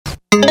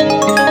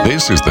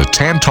This is the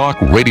Tan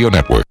Talk Radio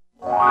Network.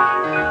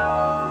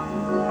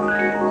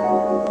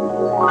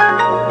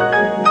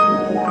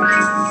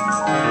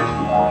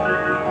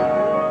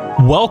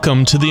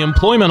 Welcome to the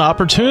Employment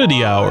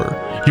Opportunity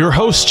Hour. Your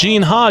host,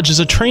 Gene Hodge, is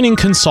a training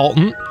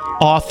consultant,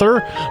 author,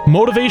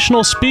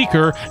 motivational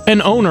speaker,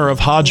 and owner of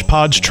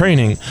Hodgepodge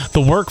Training,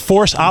 the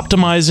workforce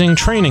optimizing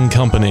training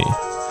company.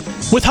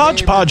 With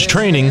Hodgepodge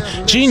Training,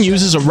 Gene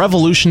uses a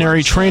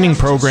revolutionary training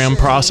program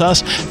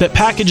process that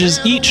packages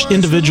each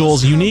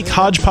individual's unique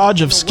hodgepodge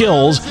of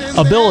skills,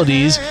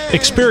 abilities,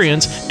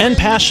 experience, and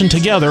passion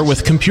together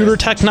with computer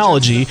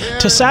technology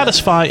to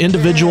satisfy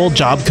individual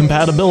job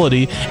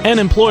compatibility and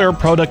employer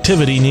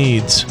productivity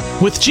needs.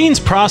 With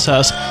Gene's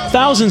process,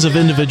 thousands of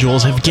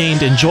individuals have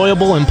gained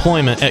enjoyable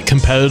employment at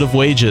competitive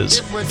wages.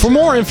 For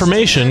more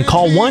information,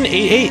 call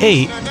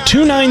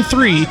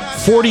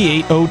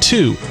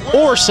 1-888-293-4802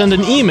 or send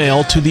an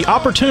email to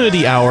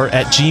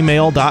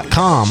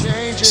theopportunityhour@gmail.com.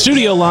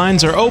 Studio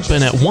lines are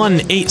open at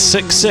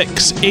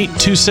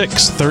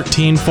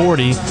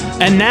 1-866-826-1340.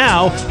 And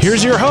now,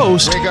 here's your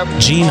host,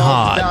 Gene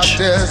Hodge.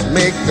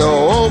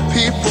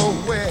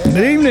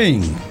 Good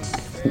evening.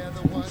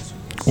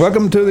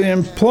 Welcome to the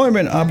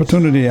Employment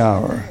Opportunity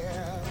Hour,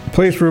 a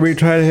place where we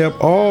try to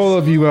help all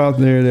of you out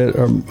there that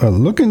are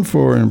looking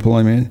for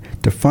employment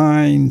to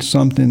find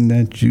something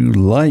that you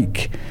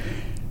like,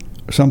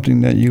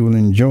 something that you will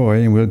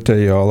enjoy, and we'll tell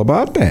you all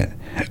about that.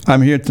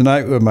 I'm here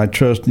tonight with my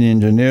trusty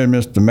engineer,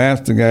 Mr.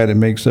 Matt, the guy that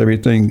makes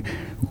everything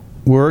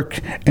work.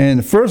 And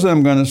the first thing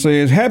I'm going to say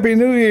is Happy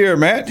New Year,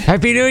 Matt.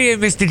 Happy New Year,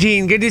 Mr.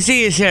 Gene. Good to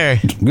see you, sir.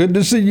 Good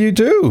to see you,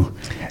 too.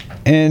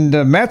 And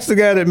Matt's the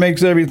guy that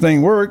makes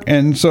everything work.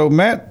 And so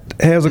Matt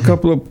has a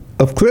couple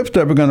of clips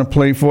that we're going to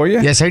play for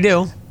you. Yes, I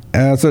do.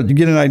 So you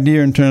get an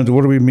idea in terms of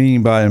what do we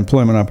mean by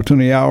Employment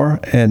Opportunity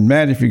Hour. And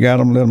Matt, if you got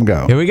them, let them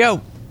go. Here we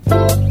go.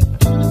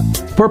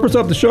 The purpose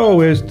of the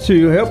show is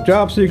to help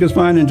job seekers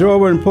find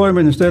enjoyable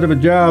employment instead of a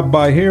job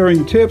by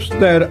hearing tips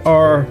that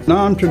are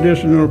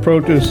non-traditional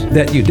approaches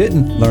that you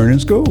didn't learn in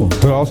school.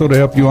 But also to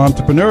help you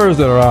entrepreneurs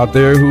that are out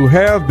there who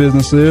have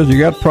businesses, you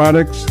got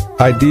products,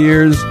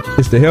 ideas.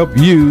 It's to help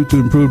you to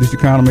improve this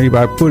economy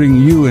by putting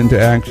you into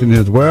action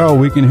as well.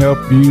 We can help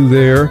you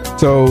there.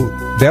 So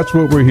that's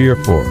what we're here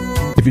for.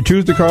 If you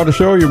choose to call the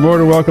show, you're more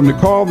than welcome to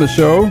call the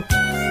show.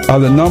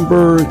 The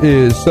number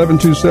is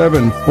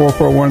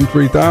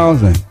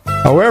 727-441-3000.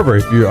 However,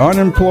 if you're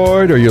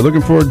unemployed or you're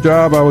looking for a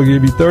job, I will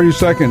give you 30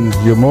 seconds.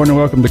 You're more than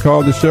welcome to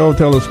call the show.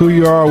 Tell us who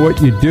you are, what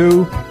you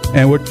do,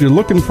 and what you're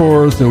looking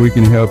for so we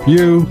can help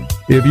you.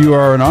 If you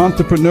are an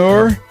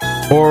entrepreneur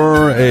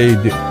or a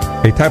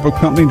type of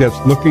company that's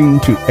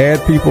looking to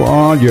add people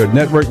on, you're a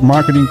network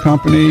marketing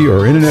company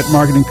or internet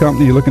marketing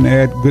company, you're looking to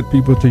add good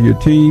people to your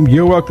team,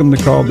 you're welcome to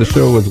call the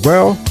show as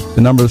well.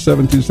 The number is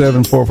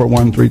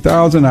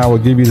 727-441-3000. I will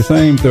give you the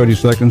same 30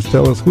 seconds.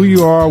 Tell us who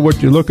you are,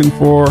 what you're looking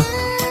for,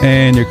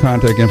 and your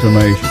contact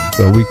information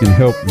so we can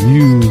help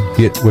you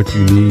get what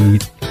you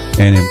need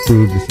and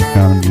improve this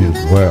economy as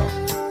well.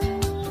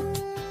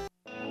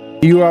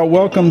 You are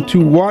welcome to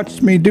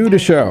watch me do the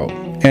show.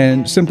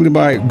 And simply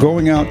by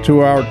going out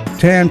to our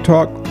Tan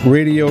Talk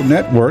Radio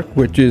Network,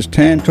 which is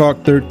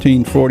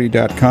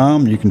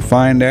tantalk1340.com, you can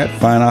find that,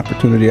 find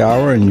Opportunity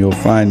Hour, and you'll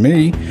find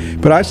me.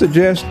 But I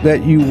suggest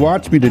that you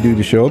watch me to do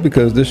the show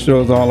because this show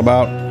is all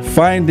about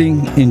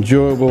finding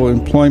enjoyable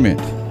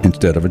employment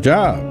instead of a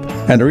job.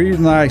 And the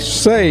reason I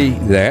say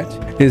that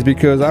is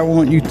because I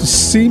want you to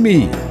see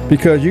me,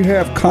 because you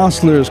have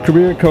counselors,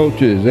 career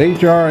coaches,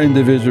 HR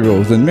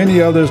individuals, and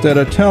many others that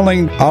are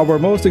telling our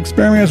most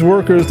experienced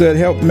workers that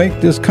help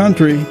make this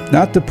country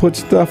not to put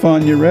stuff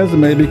on your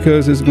resume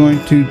because it's going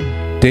to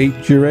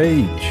date your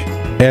age,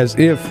 as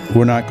if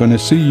we're not going to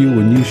see you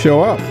when you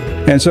show up.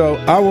 And so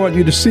I want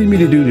you to see me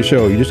to do the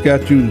show. You just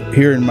got you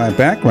here in my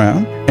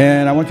background,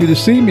 and I want you to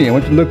see me. I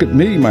want you to look at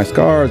me, my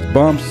scars,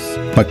 bumps,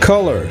 my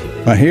color.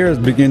 My hair is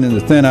beginning to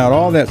thin out,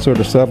 all that sort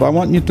of stuff. I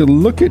want you to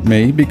look at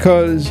me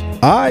because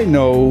I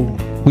know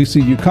we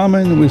see you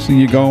coming, we see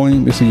you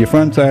going, we see your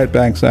front side,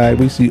 back side.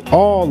 We see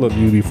all of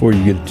you before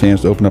you get a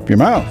chance to open up your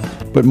mouth.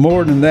 But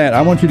more than that,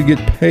 I want you to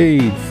get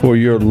paid for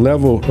your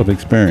level of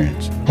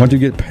experience. I want you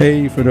to get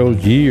paid for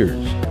those years.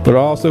 But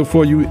also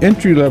for you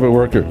entry-level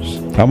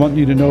workers, I want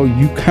you to know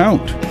you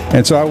count.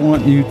 And so I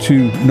want you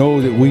to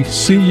know that we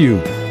see you.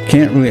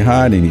 Can't really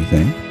hide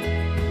anything.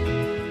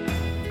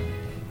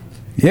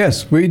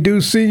 Yes, we do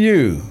see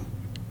you,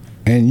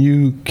 and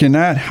you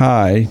cannot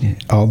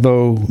hide,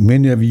 although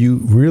many of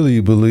you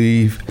really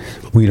believe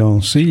we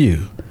don't see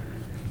you.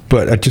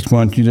 But I just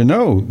want you to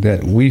know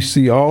that we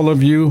see all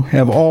of you,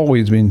 have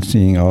always been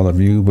seeing all of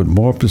you, but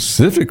more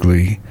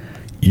specifically,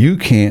 you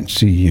can't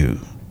see you.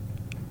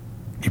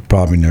 You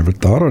probably never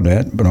thought of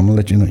that, but I'm going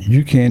to let you know,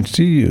 you can't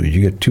see you. You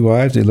get two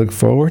eyes, they look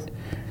forward,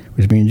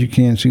 which means you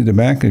can't see the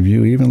back of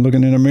you, even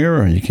looking in a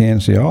mirror. You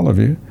can't see all of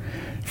you,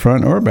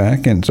 front or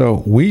back. And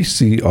so we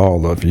see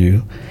all of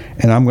you.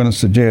 And I'm going to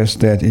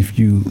suggest that if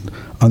you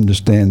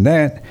understand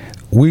that,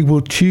 we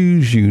will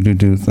choose you to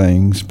do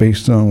things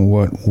based on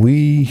what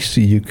we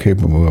see you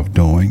capable of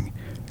doing,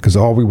 because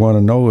all we want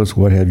to know is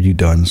what have you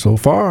done so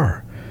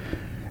far.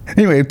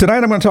 Anyway,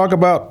 tonight I'm going to talk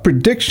about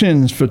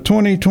predictions for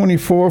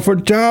 2024 for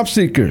job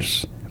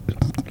seekers.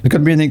 It's going to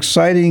be an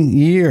exciting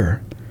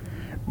year.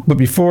 But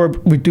before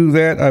we do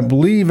that, I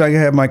believe I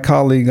have my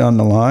colleague on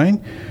the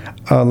line,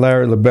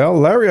 Larry LaBelle.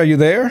 Larry, are you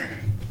there?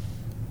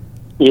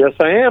 Yes,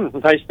 I am.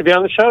 Nice to be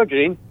on the show,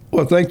 Gene.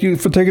 Well, thank you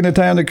for taking the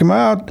time to come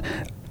out.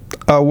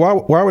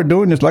 While we're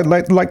doing this, I'd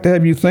like to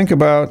have you think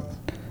about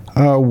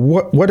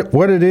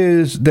what it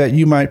is that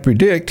you might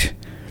predict.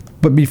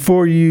 But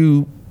before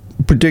you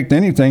predict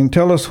anything,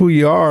 tell us who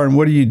you are and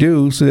what do you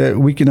do so that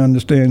we can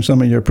understand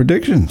some of your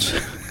predictions.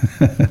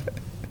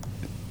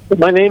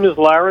 My name is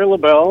Larry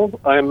LaBelle.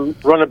 I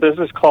run a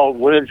business called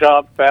Win a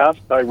Job Fast.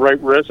 I write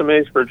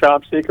resumes for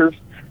job seekers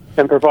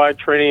and provide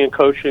training and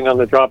coaching on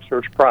the job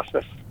search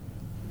process.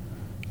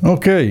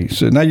 Okay,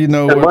 so now you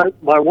know. And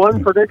my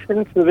one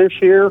prediction for this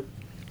year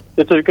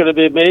is there's going to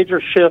be a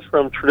major shift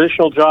from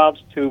traditional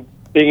jobs to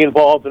being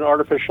involved in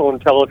artificial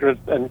intelligence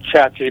and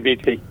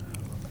ChatGPT.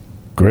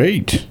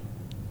 Great.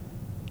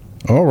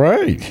 All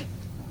right.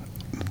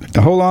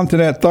 Now hold on to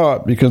that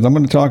thought because I'm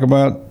going to talk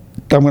about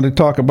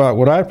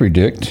what I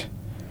predict,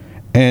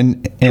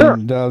 and sure.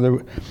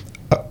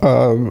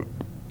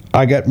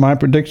 I got my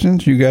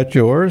predictions, you got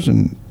yours,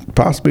 and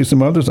possibly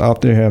some others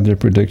out there have their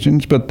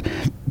predictions. But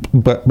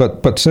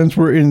since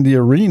we're in the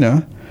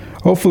arena,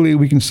 hopefully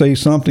we can say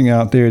something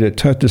out there that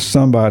touches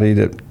somebody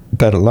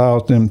that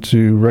allows them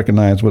to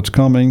recognize what's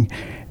coming,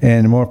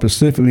 and more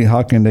specifically,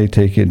 how can they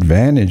take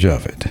advantage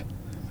of it?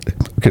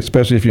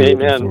 Especially if you're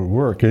looking for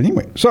work.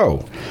 Anyway,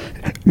 so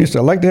I'd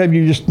like to have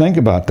you just think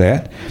about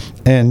that,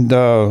 and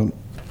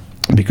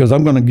because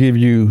I'm going to give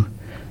you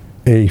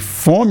a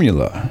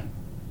formula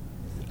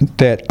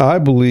that I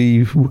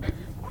believe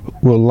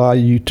will allow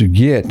you to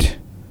get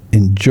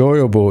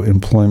enjoyable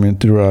employment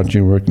throughout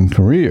your working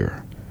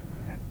career,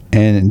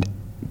 and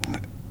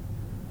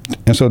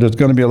so there's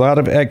going to be a lot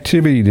of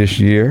activity this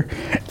year,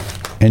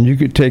 and you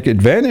could take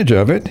advantage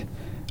of it,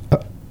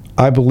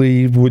 I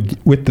believe,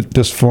 with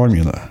this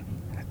formula.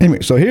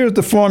 Anyway, so here's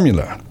the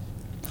formula.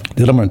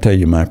 Then I'm going to tell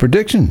you my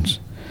predictions.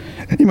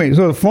 Anyway,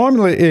 so the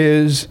formula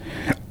is,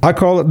 I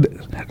call it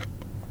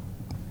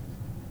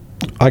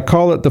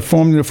the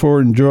formula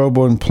for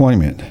enjoyable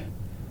employment.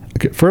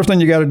 Okay, first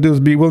thing you got to do is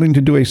be willing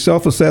to do a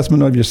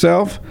self-assessment of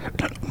yourself.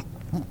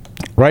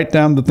 Write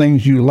down the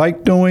things you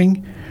like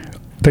doing,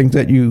 things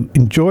that you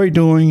enjoy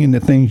doing, and the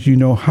things you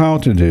know how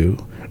to do.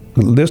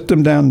 List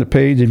them down the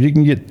page. If you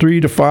can get 3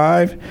 to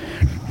 5,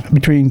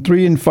 between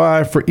 3 and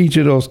 5 for each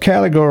of those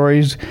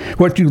categories,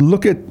 what you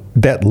look at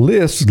that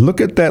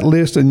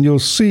list, and you'll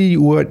see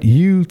what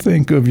you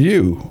think of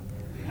you.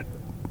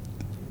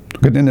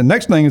 But then the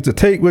next thing is to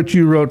take what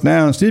you wrote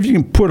down and see if you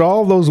can put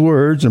all those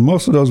words, and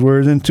most of those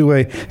words, into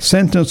a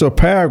sentence or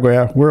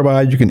paragraph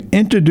whereby you can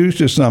introduce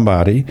to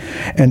somebody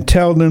and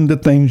tell them the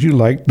things you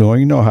like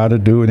doing, know how to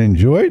do, and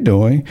enjoy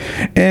doing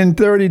in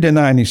 30 to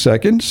 90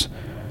 seconds.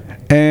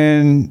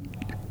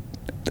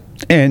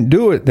 And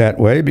do it that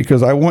way,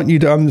 because I want you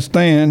to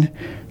understand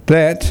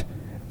that.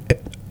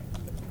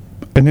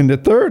 And then the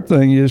third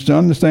thing is to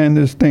understand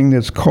this thing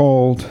that's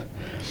called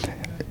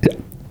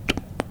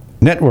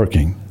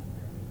networking.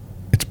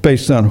 It's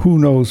based on who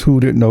knows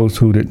who that knows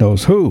who that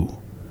knows who.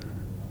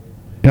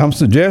 And I'm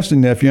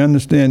suggesting that if you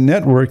understand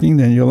networking,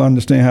 then you'll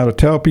understand how to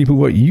tell people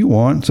what you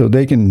want so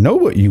they can know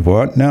what you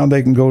want. Now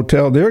they can go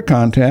tell their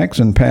contacts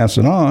and pass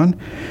it on.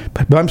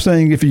 But I'm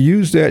saying if you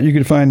use that, you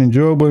can find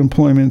enjoyable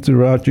employment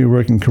throughout your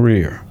working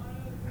career.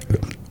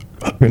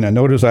 And I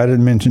notice I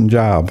didn't mention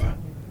job.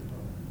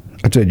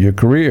 I said your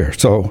career.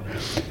 So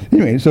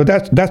anyway, so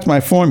that's my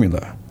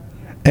formula.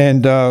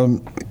 And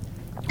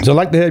so I'd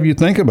like to have you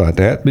think about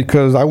that,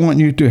 because I want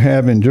you to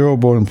have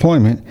enjoyable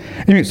employment.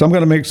 Anyway, so I'm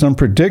going to make some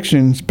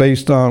predictions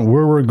based on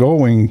where we're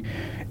going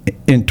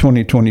in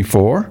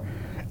 2024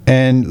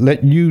 and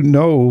let you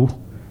know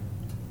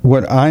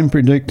what I'm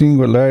predicting,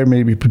 what Larry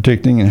may be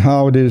predicting, and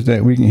how it is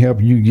that we can help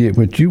you get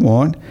what you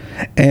want,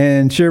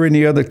 and share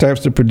any other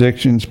types of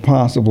predictions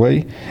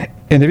possibly.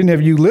 And if any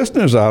of you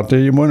listeners out there,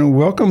 you're more than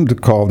welcome to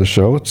call the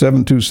show at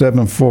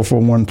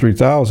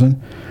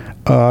 727-441-3000.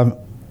 I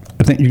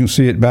think you can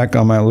see it back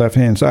on my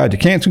left-hand side. You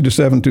can't see the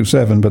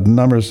 727, but the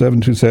number is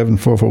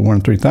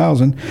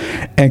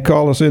 727-441-3000. And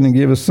call us in and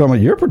give us some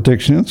of your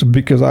predictions,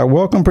 because I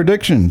welcome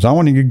predictions. I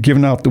want to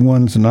give out the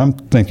ones that I'm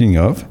thinking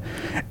of.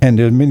 And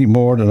there's many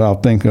more that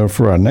I'll think of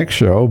for our next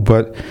show.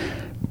 But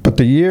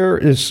the year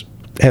has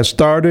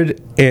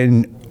started,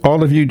 and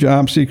all of you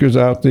job seekers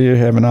out there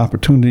have an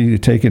opportunity to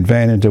take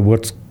advantage of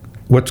what's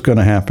going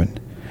to happen.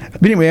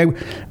 But anyway,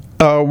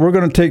 we're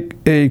going to take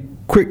a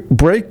quick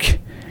break.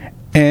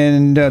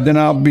 And then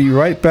I'll be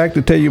right back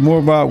to tell you more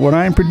about what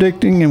I'm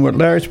predicting and what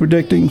Larry's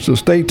predicting. So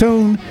stay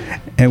tuned,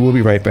 and we'll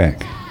be right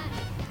back.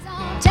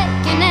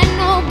 Taking and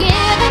no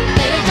giving,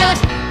 they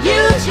just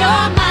use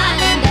your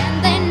mind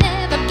and they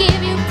never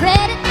give you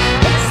credit.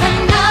 It's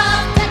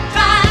enough to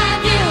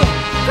drive you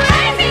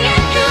crazy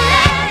if you're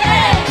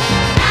ready.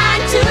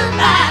 9 to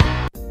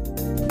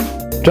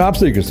 5. Job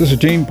seekers, this is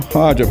Gene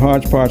Hodge of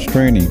Hodgepodge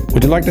Training.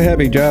 Would you like to have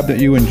a job that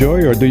you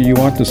enjoy, or do you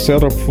want to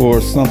settle for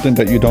something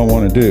that you don't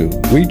want to do?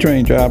 We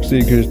train job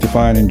seekers to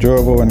find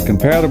enjoyable and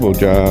compatible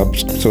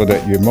jobs so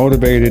that you're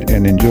motivated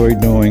and enjoy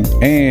doing,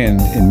 and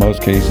in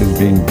most cases,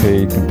 being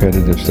paid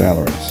competitive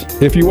salaries.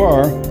 If you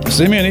are,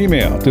 send me an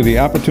email to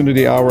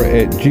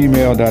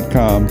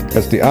theopportunityhour@gmail.com.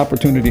 That's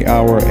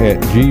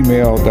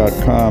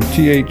theopportunityhour@gmail.com.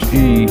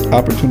 THE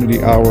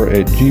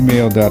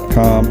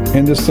opportunityhour@gmail.com.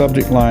 In the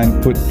subject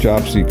line, put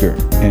job seeker,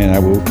 and I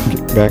will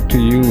get back to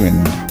you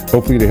and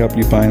hopefully to help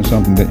you find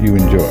something that you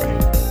enjoy.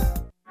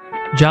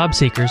 Job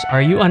seekers,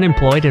 are you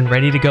unemployed and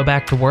ready to go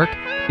back to work?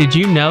 Did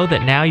you know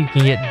that now you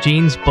can get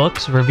Gene's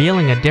books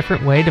revealing a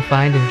different way to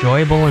find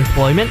enjoyable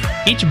employment?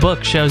 Each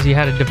book shows you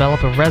how to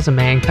develop a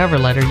resume and cover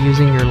letter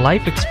using your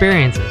life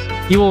experiences.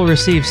 You will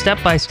receive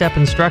step-by-step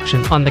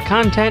instruction on the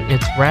content,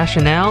 its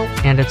rationale,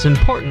 and its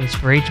importance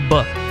for each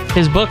book.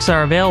 His books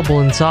are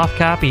available in soft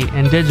copy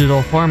and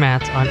digital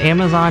formats on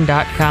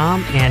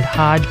Amazon.com and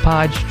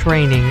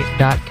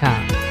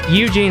HodgepodgeTraining.com.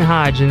 Eugene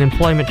Hodge, an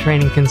employment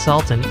training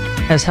consultant,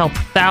 has helped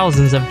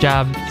thousands of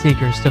job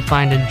seekers to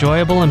find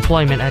enjoyable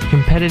employment at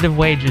competitive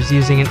wages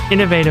using an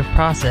innovative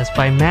process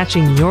by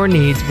matching your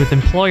needs with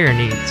employer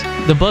needs.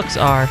 The books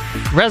are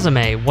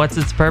Resume, What's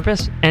Its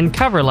Purpose? And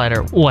Cover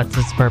Letter, What's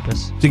Its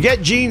Purpose? To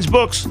get Gene's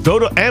books, go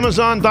to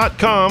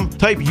Amazon.com,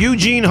 type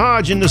Eugene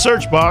Hodge in the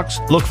search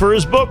box, look for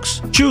his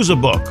books, choose a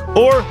book.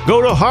 Or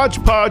go to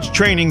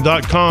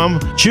HodgepodgeTraining.com,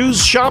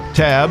 choose Shop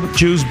tab,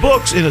 choose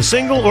books in a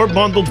single or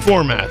bundled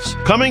formats.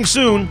 Coming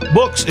soon,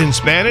 books in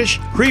Spanish,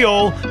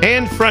 Creole,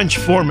 and French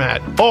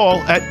format, all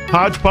at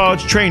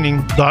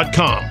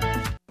HodgepodgeTraining.com.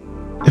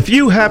 If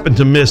you happen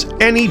to miss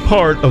any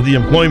part of the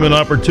Employment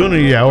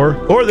Opportunity Hour,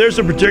 or there's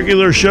a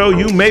particular show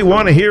you may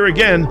want to hear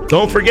again,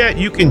 don't forget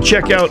you can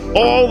check out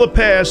all the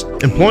past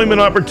Employment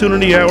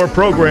Opportunity Hour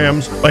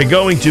programs by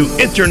going to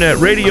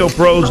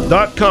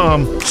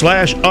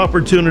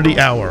internetradiopros.com/opportunity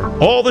hour.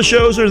 All the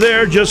shows are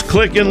there, just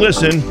click and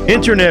listen,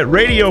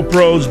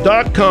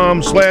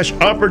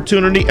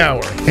 internetradiopros.com/opportunity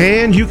hour.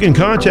 And you can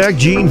contact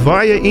Gene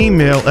via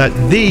email at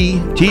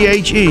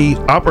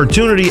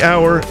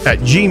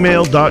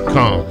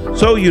opportunityhour@gmail.com.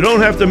 So you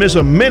don't have to miss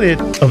a minute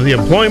of the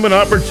Employment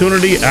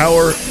Opportunity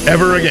Hour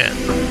ever again.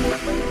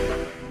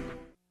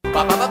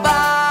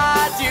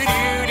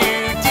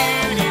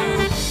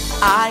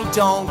 I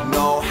don't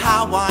know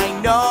how I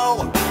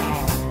know,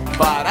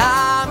 but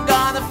I'm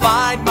gonna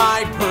find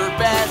my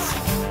purpose.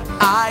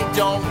 I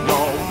don't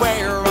know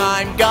where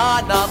I'm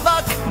gonna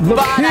look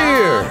but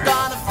here. I'm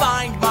gonna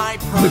find my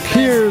purpose. Look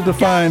here to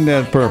find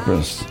that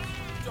purpose.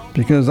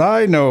 Because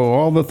I know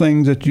all the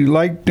things that you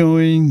like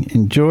doing,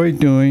 enjoy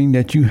doing,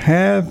 that you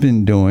have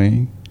been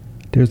doing.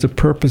 There's a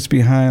purpose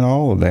behind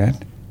all of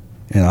that.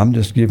 And I'm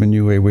just giving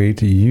you a way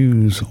to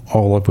use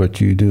all of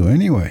what you do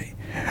anyway.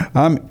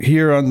 I'm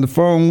here on the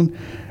phone.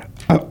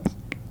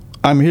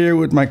 I'm here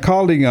with my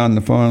colleague on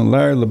the phone,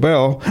 Larry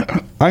LaBelle.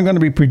 I'm going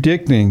to be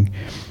predicting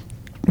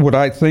what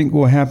I think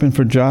will happen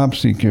for job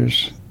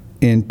seekers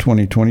in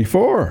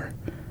 2024.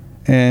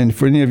 And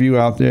for any of you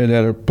out there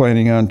that are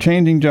planning on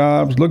changing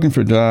jobs, looking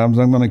for jobs,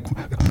 I'm going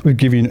to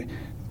give you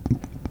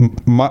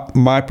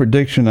my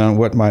prediction on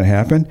what might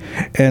happen.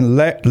 And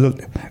Larry,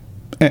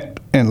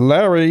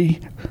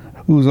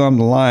 who's on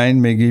the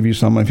line, may give you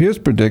some of his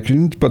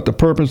predictions, but the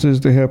purpose is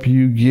to help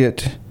you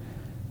get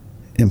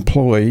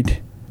employed.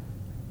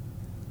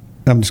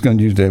 I'm just going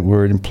to use that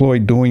word,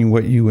 employed, doing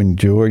what you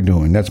enjoy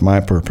doing. That's my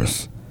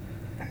purpose.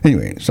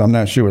 Anyway, so I'm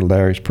not sure what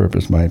Larry's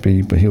purpose might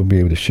be, but he'll be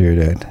able to share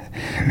that.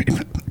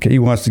 Okay, he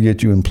wants to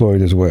get you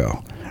employed as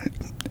well.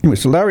 Anyway,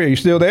 so Larry, are you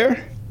still there?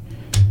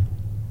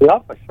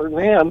 Yep, I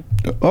certainly am.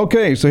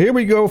 Okay, so here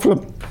we go.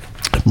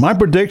 My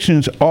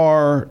predictions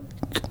are,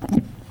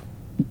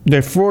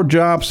 they're for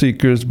job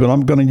seekers, but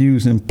I'm going to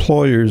use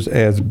employers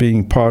as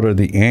being part of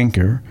the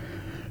anchor,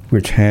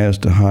 which has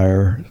to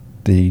hire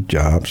the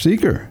job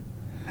seeker.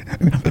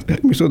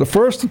 So the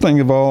first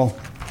thing of all,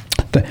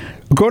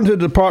 according to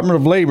the Department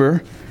of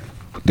Labor,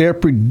 they are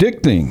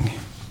predicting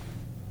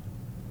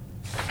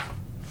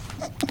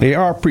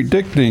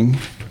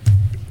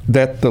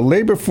that the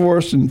labor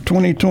force in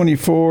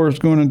 2024 is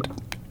going to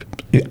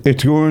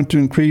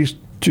increase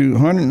to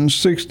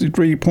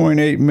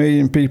 163.8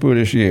 million people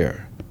this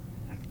year,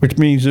 which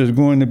means there's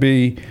going to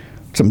be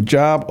some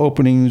job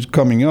openings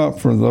coming up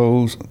for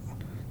those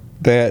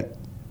that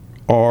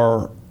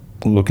are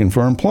looking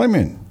for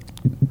employment.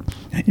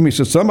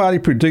 So somebody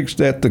predicts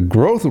that the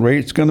growth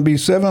rate is going to be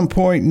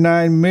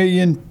 7.9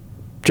 million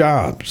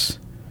jobs.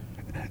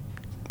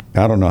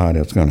 I don't know how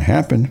that's going to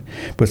happen,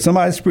 but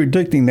somebody's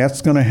predicting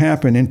that's going to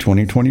happen in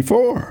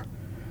 2024.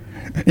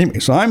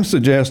 So I'm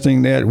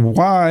suggesting that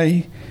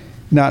why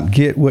not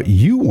get what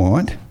you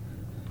want,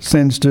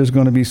 since there's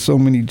going to be so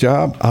many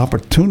job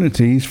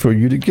opportunities for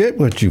you to get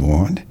what you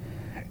want.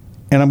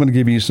 And I'm going to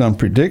give you some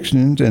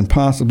predictions and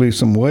possibly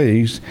some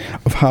ways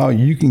of how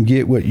you can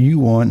get what you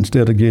want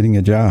instead of getting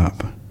a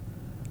job.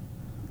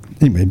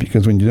 Anyway,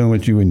 because when you're doing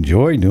what you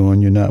enjoy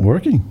doing, you're not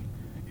working.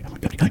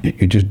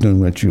 You're just doing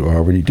what you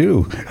already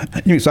do.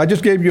 So I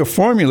just gave you a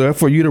formula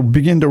for you to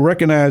begin to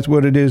recognize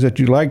what it is that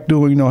you like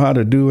doing, know how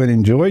to do, and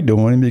enjoy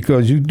doing,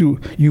 because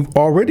you've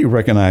already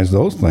recognized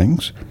those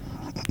things.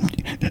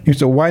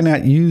 So why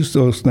not use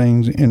those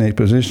things in a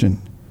position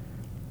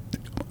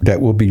that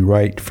will be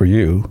right for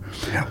you,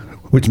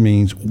 which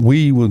means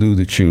we will do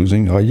the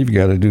choosing. All you've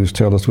got to do is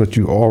tell us what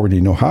you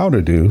already know how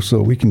to do,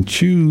 so we can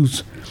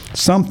choose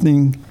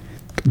something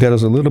that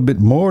is a little bit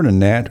more than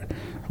that,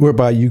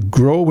 whereby you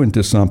grow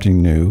into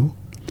something new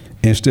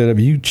instead of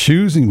you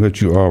choosing what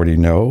you already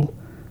know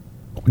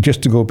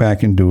just to go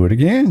back and do it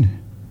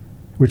again,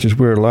 which is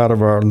where a lot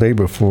of our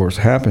labor force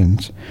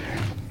happens,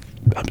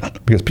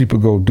 because people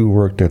go do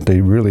work that they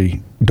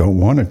really don't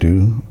want to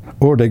do,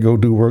 or they go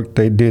do work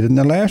they did in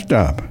the last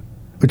job,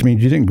 which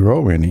means you didn't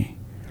grow any.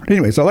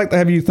 Anyway, so I'd like to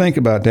have you think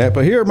about that.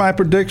 But here are my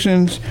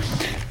predictions,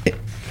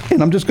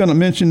 and I'm just going to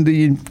mention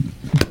the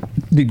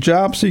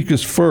job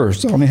seekers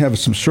first. I only have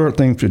some short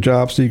things for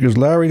job seekers.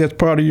 Larry, that's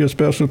part of your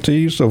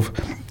specialty, so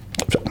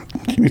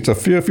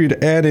feel free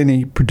to add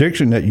any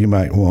prediction that you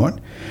might want.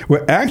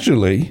 Well,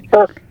 actually,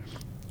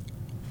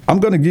 I'm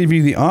going to give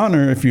you the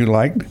honor, if you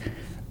like,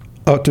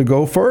 to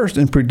go first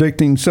in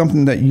predicting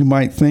something that you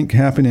might think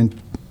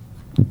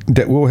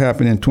that will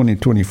happen in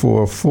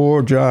 2024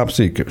 for job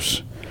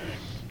seekers.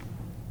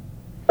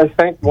 I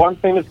think one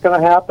thing that's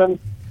going to happen,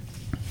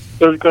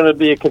 there's going to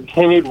be a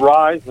continued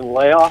rise in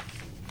layoffs,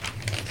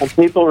 and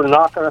people are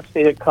not going to see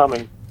it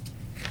coming.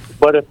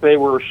 But if they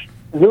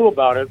knew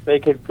about it,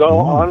 they could go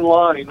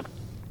online.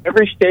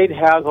 Every state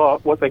has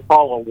what they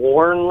call a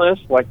warn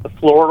list, like the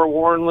Florida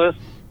warn list,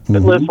 that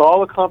lists all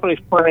the companies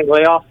planning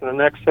layoffs in the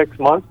next 6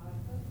 months.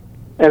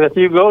 And if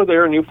you go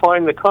there and you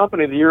find the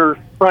company that you're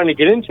trying to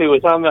get into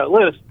is on that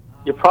list,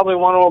 you probably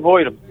want to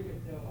avoid them.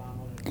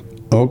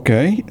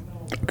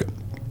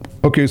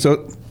 Okay,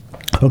 so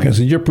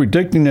you're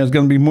predicting there's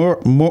going to be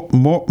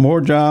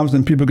more jobs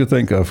than people could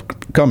think of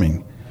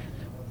coming.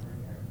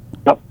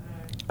 Yep.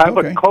 I have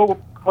a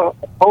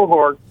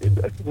cohort.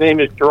 His name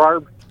is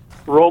Gerard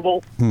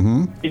Robel.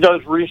 He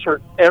does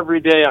research every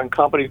day on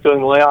companies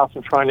doing layoffs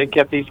and trying to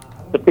get the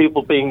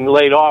people being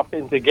laid off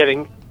into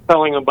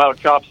telling them about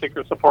job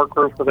seeker support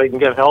groups so they can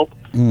get help.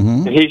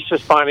 And he's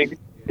just finding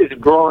it's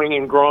growing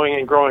and growing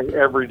and growing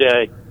every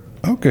day.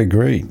 Okay,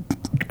 great.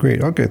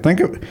 Okay,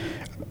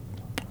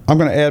 I'm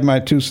going to add my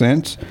 2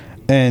 cents,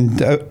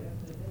 and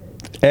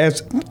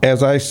as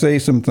I say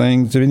some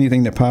things, if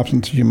anything that pops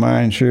into your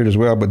mind, share it as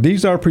well. But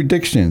these are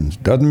predictions.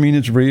 Doesn't mean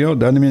it's real.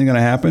 Doesn't mean it's going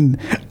to happen.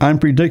 I'm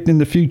predicting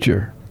the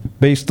future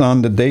based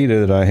on the data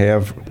that I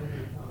have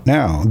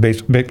now.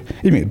 Based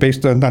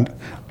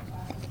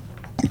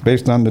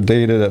on the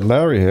data that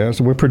Larry has,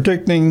 we're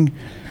predicting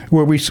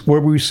where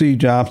we see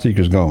job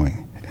seekers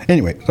going.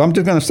 Anyway, so I'm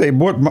just going to say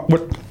what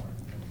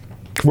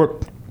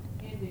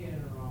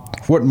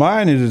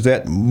mine is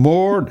that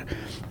more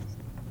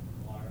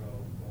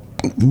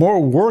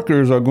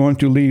workers are going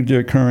to leave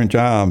their current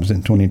jobs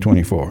in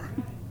 2024.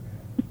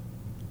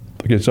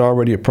 It's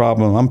already a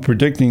problem. I'm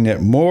predicting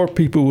that more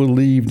people will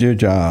leave their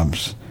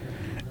jobs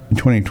in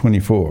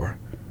 2024.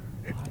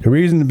 The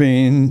reason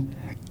being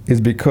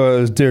is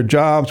because their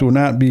jobs will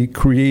not be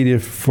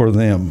creative for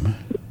them.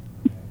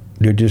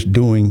 They're just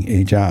doing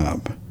a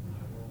job.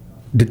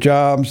 The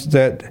jobs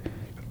that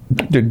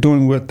they're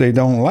doing what they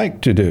don't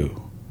like to do,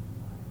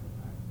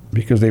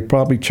 because they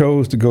probably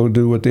chose to go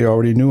do what they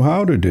already knew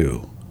how to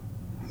do.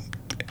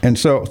 And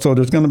so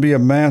there's going to be a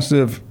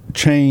massive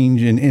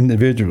change in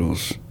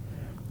individuals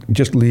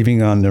just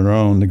leaving on their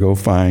own to go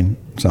find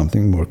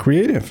something more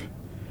creative.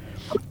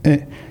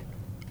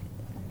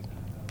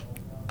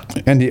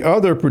 And the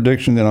other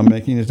prediction that I'm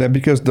making is that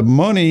because the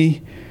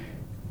money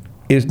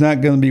is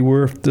not going to be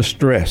worth the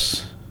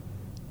stress.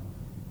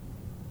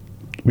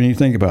 When you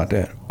think about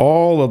that,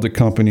 all of the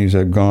companies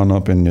have gone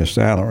up in their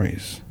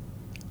salaries.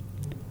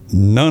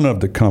 None of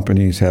the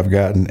companies have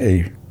gotten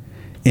a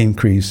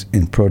increase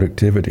in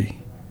productivity.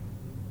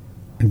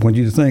 I want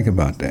you to think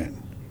about that.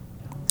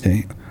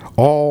 Okay?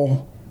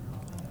 All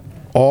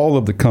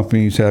of the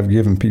companies have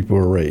given people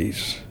a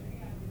raise.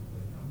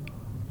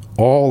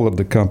 All of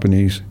the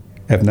companies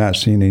have not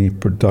seen any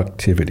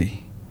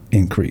productivity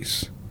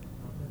increase.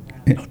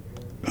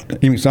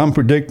 So I'm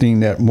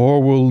predicting that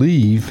more will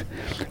leave.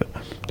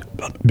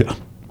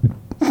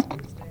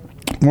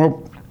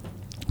 More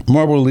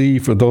will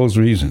leave for those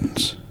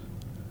reasons.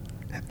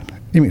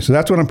 So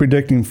that's what I'm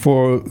predicting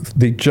for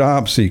the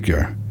job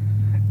seeker.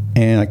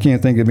 And I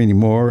can't think of any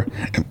more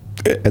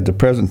at the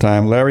present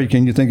time. Larry,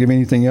 can you think of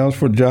anything else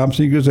for job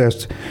seekers?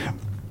 Not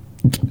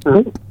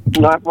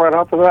right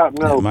off the bat,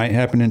 no. That might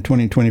happen in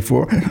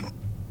 2024.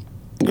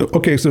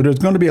 Okay, so there's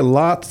going to be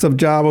lots of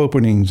job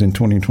openings in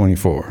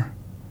 2024.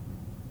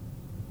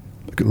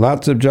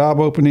 Lots of job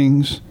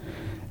openings,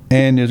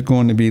 and there's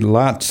going to be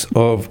lots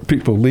of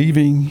people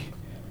leaving.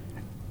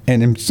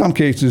 And in some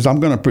cases, I'm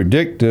going to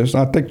predict this.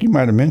 I think you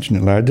might have mentioned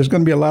it, Larry. There's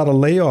going to be a lot of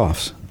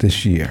layoffs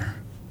this year.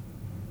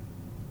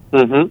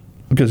 Because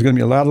there's going to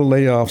be a lot of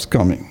layoffs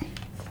coming.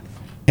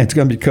 And it's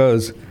going to be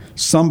because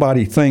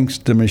somebody thinks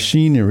the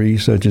machinery,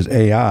 such as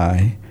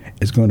AI,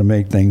 is going to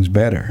make things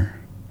better.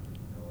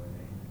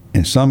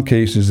 In some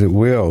cases, it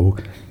will.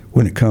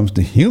 When it comes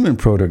to human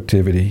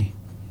productivity,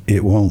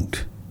 it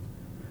won't.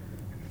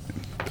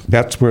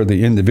 That's where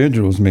the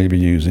individuals may be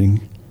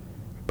using,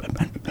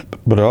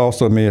 but it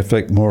also may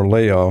affect more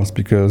layoffs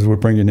because we're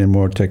bringing in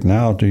more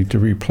technology to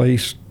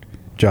replace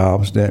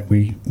jobs that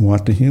we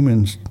want the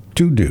humans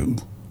to do.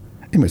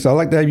 Anyway, so I'd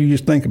like to have you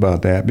just think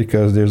about that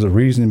because there's a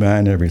reason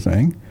behind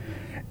everything.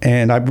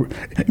 And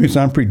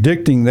I'm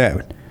predicting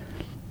that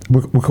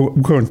we're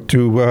going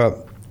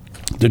to,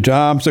 the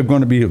jobs are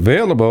going to be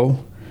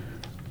available.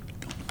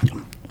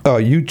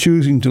 You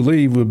choosing to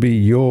leave will be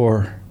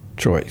your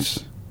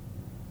choice.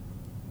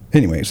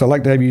 Anyway, so I'd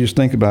like to have you just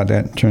think about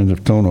that in terms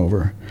of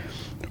turnover.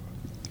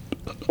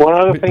 One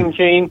other thing,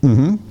 Gene,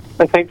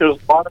 I think there's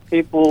a lot of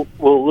people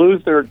will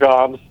lose their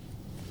jobs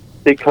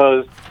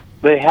because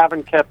they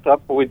haven't kept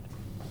up with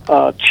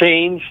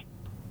change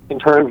in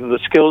terms of the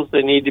skills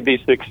they need to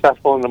be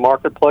successful in the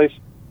marketplace.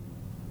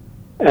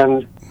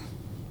 And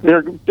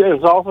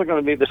there's also going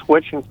to be the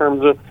switch in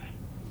terms of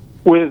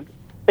with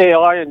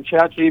AI and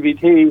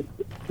ChatGPT,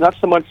 not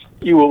so much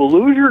you will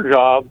lose your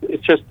job,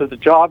 it's just that the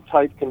job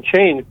type can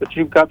change, but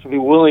you've got to be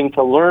willing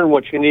to learn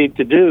what you need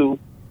to do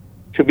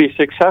to be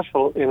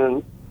successful in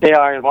an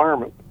AI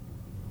environment.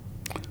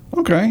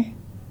 Okay.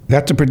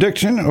 That's a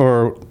prediction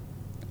or...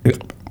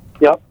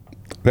 Yep.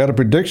 That a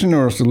prediction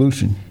or a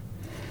solution?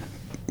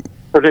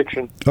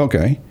 Prediction.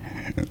 Okay.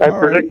 I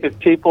predict that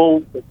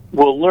people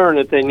will learn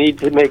that they need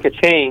to make a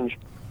change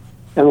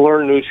and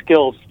learn new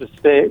skills to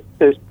stay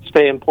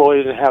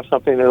employed and have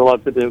something they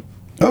love to do.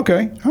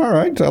 Okay. All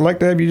right. So I'd like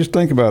to have you just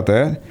think about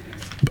that.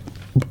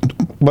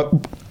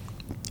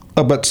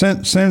 But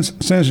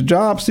since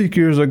job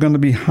seekers are going to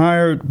be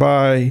hired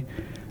by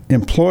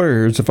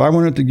employers, if I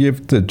wanted to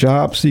give the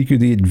job seeker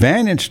the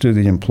advantage to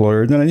the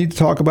employer, then I need to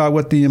talk about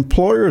what the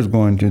employer is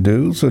going to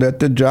do so that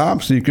the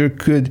job seeker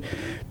could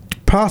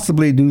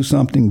possibly do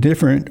something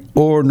different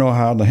or know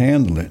how to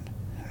handle it.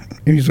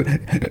 So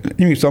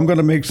I'm going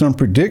to make some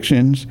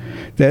predictions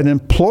that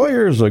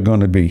employers are going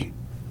to be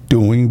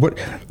doing what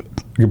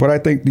I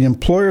think the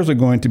employers are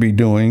going to be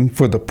doing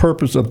for the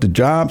purpose of the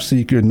job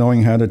seeker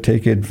knowing how to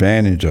take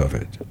advantage of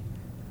it.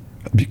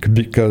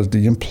 Because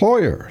the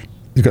employer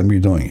is going to be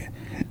doing it.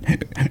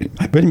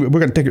 But anyway, we're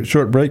going to take a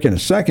short break in a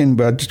second.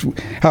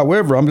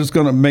 However, I'm just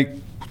going to make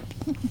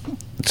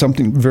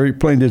something very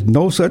plain. There's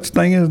no such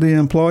thing as the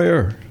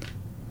employer.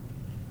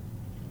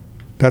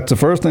 That's the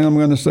first thing I'm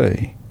going to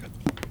say.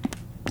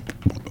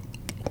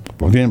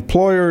 Well, the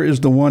employer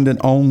is the one that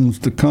owns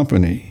the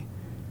company.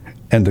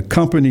 And the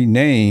company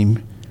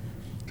name,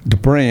 the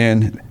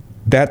brand,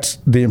 that's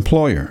the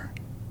employer.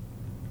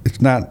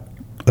 It's not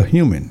a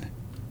human.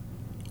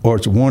 Or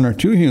it's one or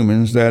two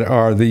humans that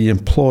are the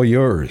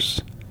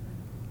employers.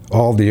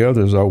 All the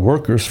others are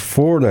workers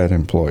for that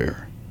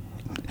employer.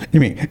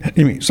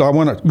 So I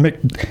want to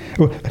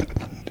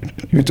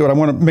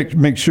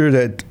make sure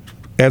that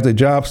as a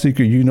job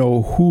seeker, you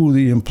know who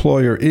the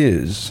employer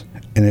is,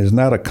 and it's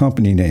not a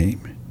company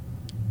name.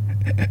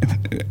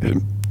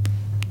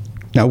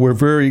 Now we're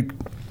very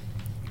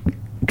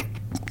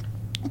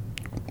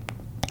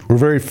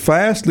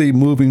fastly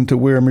moving to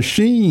where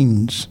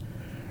machines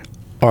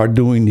are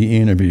doing the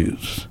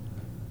interviews.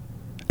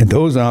 And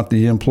those aren't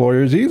the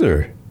employers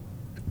either.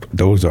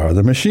 Those are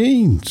the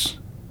machines.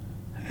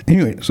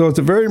 Anyway, so it's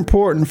very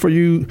important for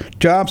you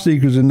job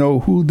seekers to know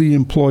who the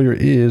employer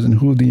is and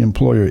who the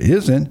employer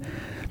isn't.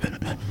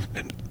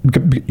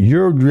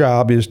 Your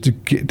job is to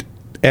get,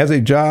 as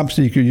a job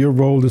seeker, your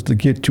role is to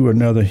get to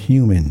another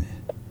human.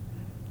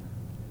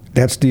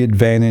 That's the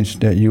advantage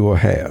that you will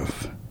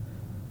have.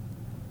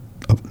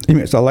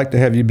 Anyway, so I'd like to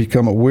have you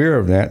become aware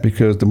of that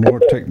because the more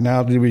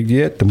technology we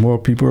get, the more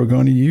people are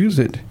going to use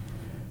it.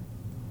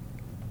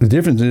 The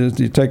difference is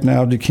the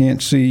technology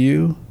can't see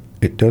you.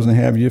 It doesn't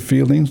have your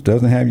feelings,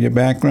 doesn't have your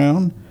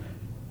background,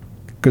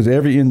 because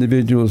every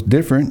individual is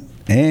different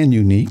and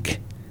unique,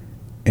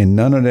 and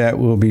none of that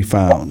will be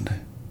found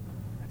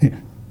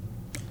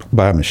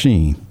by a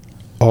machine.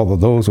 All of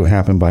those will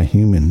happen by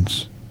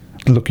humans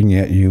looking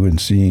at you and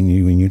seeing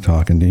you and you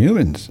talking to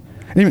humans.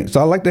 Anyway,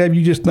 so I'd like to have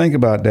you just think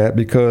about that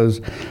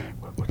because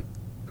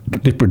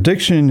the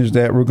prediction is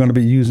that we're going to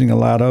be using a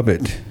lot of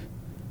it.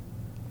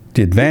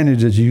 The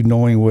advantage is you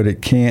knowing what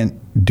it can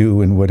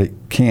do and what it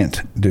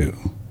can't do.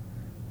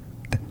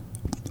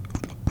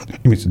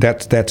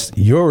 That's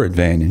your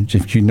advantage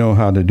if you know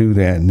how to do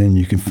that, and then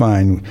you can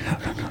find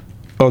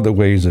other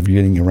ways of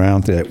getting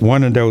around that.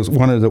 One of those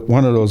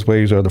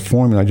ways, or the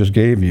formula I just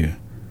gave you,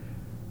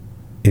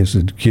 is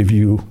to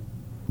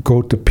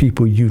go to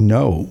people you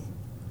know,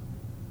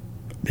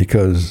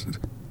 because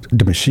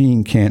the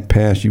machine can't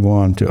pass you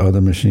on to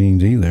other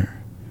machines either,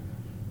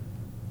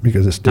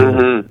 because it's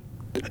still.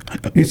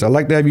 So I'd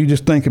like to have you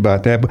just think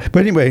about that. But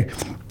anyway,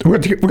 we're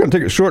going to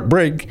take a short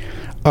break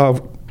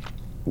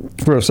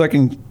for a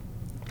second.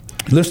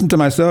 Listen to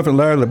myself and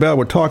Larry LaBelle.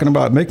 We're talking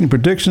about making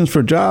predictions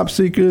for job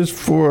seekers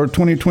for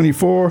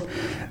 2024.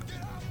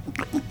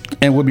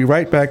 And we'll be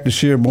right back to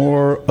share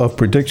more of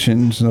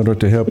predictions in order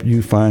to help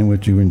you find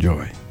what you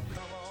enjoy.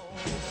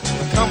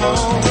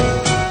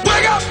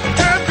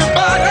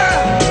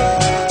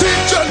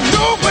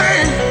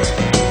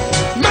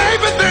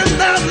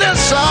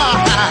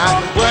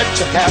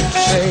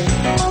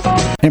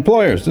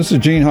 Employers, this is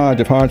Gene Hodge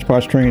of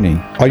Hodgepodge Training.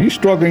 Are you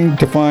struggling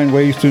to find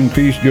ways to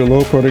increase your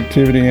low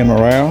productivity and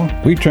morale?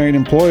 We train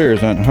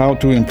employers on how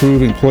to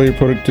improve employee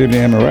productivity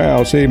and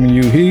morale, saving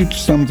you huge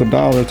sums of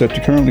dollars that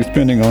you're currently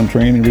spending on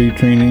training,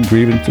 retraining,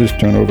 grievances,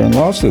 turnover, and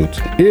lawsuits.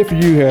 If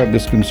you have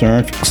this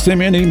concern, send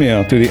me an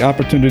email to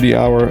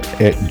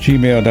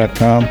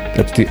theopportunityhour@gmail.com.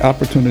 That's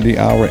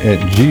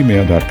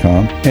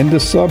theopportunityhour@gmail.com. And the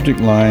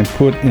subject line,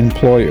 put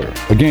employer.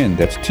 Again,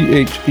 that's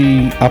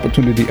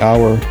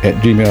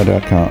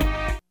theopportunityhour@gmail.com.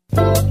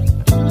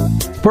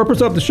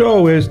 Purpose of the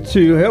show is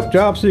to help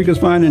job seekers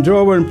find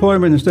enjoyable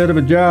employment instead of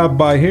a job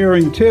by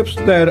hearing tips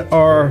that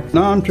are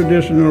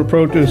non-traditional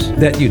approaches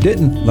that you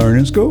didn't learn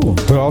in school.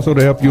 But also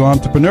to help you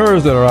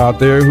entrepreneurs that are out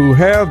there who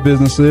have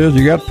businesses,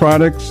 you got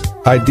products,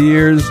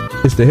 ideas.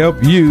 It's to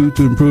help you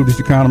to improve this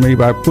economy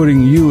by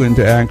putting you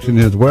into action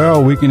as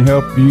well. We can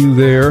help you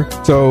there.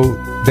 So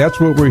that's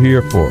what we're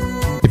here for.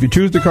 If you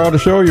choose to call the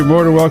show, you're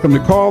more than welcome to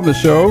call the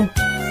show.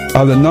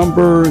 The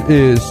number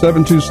is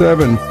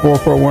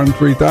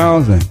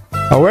 727-441-3000.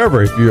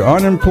 However, if you're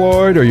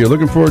unemployed or you're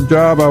looking for a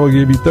job, I will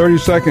give you 30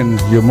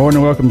 seconds. You're more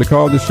than welcome to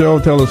call the show.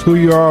 Tell us who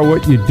you are,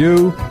 what you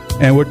do,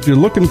 and what you're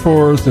looking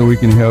for so we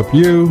can help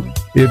you.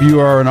 If you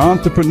are an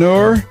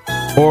entrepreneur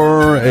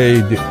or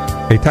a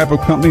type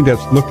of company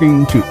that's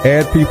looking to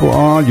add people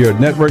on, you're a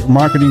network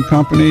marketing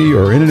company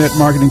or internet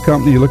marketing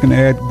company, you're looking to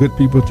add good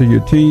people to your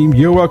team,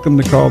 you're welcome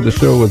to call the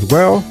show as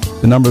well.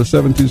 The number is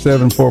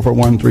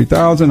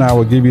 727-441-3000. I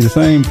will give you the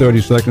same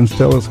 30 seconds.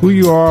 Tell us who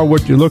you are,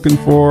 what you're looking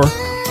for,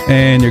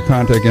 and your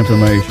contact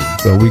information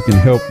so we can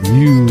help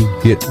you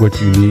get what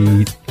you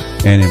need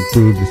and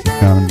improve this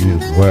economy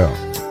as well.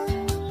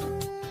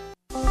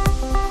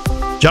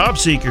 Job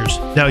seekers,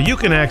 now you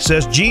can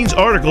access Gene's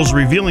articles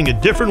revealing a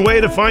different way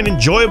to find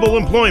enjoyable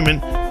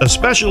employment,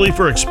 especially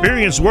for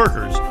experienced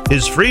workers.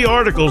 His free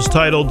articles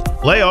titled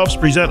Layoffs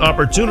Present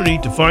Opportunity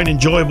to Find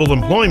Enjoyable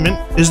Employment,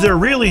 Is There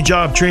Really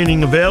Job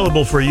Training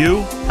Available for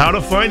You? How to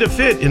Find a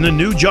Fit in the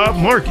New Job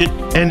Market,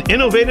 and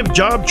Innovative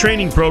Job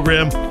Training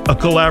Program, a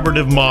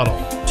Collaborative Model.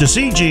 To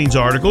see Gene's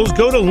articles,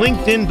 go to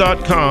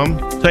LinkedIn.com,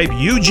 type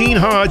Eugene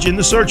Hodge in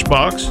the search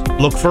box,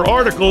 look for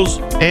articles,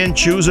 and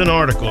choose an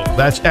article.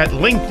 That's at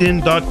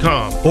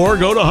LinkedIn.com. Or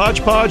go to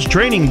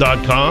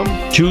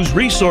HodgepodgeTraining.com, choose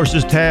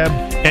Resources tab,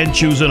 and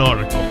choose an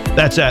article.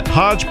 That's at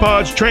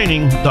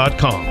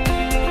HodgepodgeTraining.com.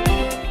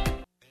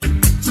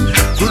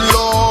 Good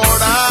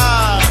Lord,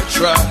 I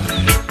try.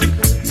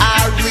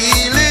 I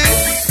really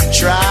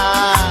try.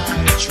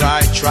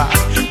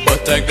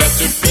 But I got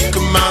to pick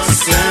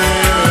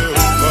myself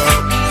up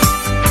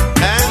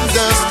and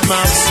dust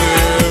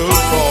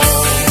myself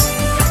off.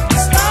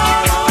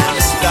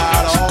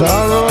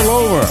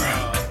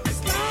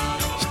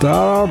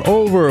 Start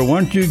all over.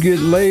 Once you get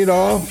laid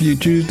off, you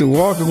choose to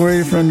walk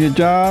away from your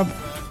job,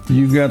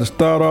 you've got to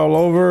start all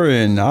over,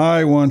 and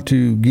I want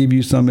to give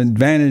you some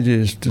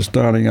advantages to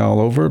starting all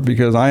over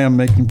because I am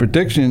making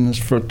predictions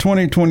for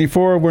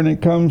 2024 when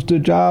it comes to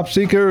job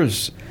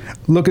seekers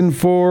looking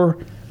for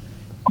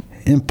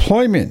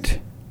employment,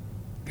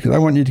 because I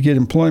want you to get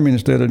employment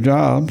instead of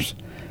jobs.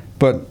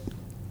 But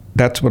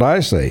that's what I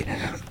say.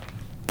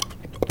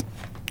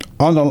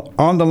 On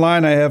the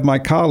line, I have my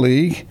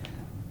colleague,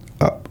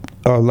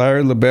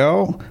 Larry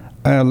LaBelle.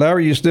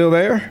 Larry, you still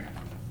there?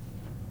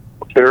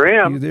 Sure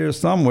am. You there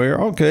somewhere?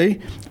 Okay.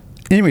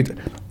 Anyway,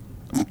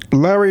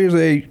 Larry is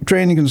a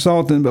training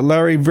consultant, but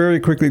Larry, very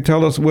quickly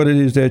tell us what it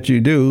is that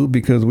you do,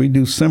 because we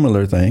do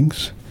similar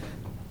things.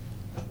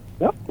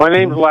 Yep. My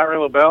name's Larry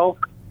LaBelle.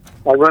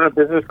 I run a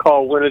business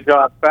called Win a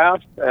Job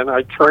Fast, and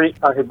I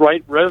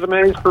write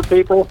resumes for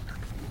people,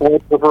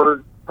 and I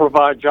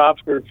provide job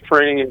search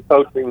training and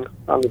coaching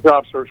on the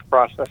job search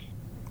process.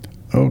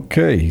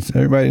 Okay, so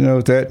everybody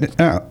knows that.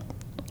 Now,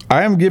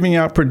 I am giving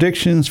out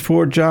predictions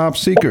for job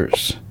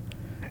seekers,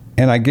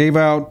 and I gave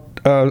out,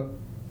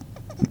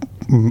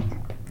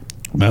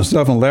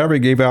 myself and Larry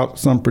gave out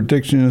some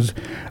predictions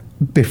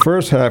the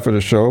first half of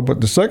the show,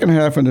 but the second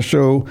half of the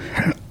show,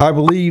 I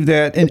believe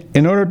that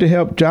in order to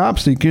help job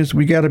seekers,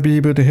 we got to be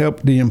able to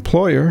help the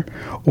employer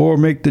or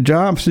make the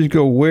job seeker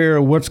aware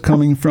of what's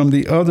coming from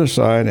the other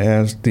side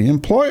as the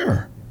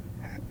employer.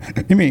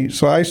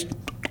 So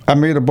I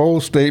made a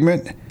bold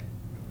statement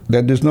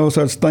that there's no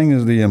such thing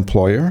as the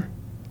employer.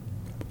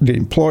 The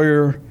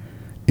employer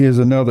is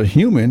another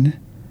human,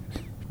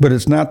 but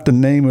it's not the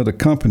name of the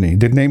company.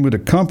 The name of the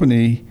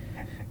company,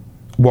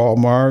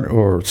 Walmart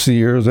or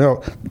Sears,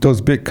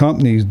 those big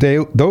companies,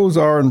 those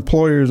are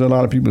employers, a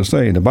lot of people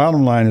say. The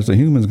bottom line is the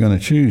human's going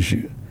to choose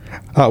you.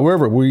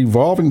 However, we're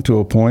evolving to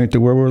a point to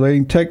where we're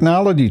letting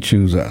technology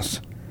choose us.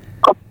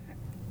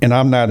 And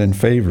I'm not in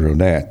favor of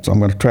that. So I'm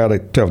going to try to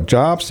tell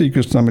job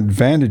seekers some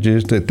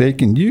advantages that they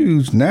can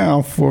use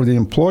now for the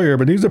employer.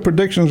 But these are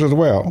predictions as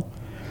well.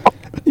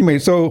 Anyway,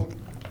 so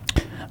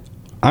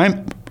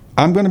I'm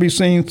going to be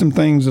seeing some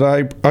things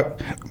that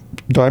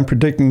I'm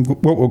predicting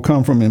what will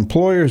come from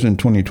employers in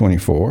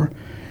 2024.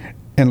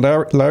 And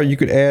Larry, you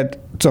could add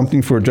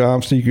something for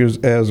job seekers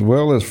as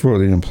well as for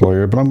the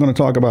employer. But I'm going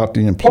to talk about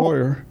the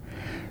employer.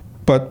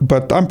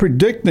 But I'm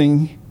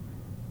predicting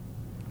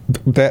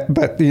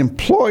that the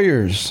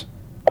employers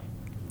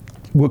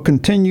will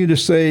continue to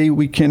say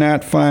we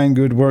cannot find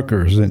good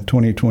workers in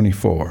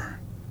 2024.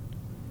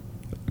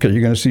 Okay,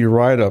 you're going to see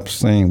write-ups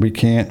saying we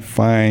can't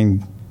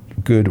find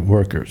good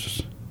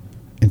workers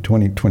in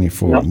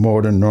 2024,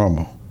 more than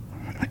normal.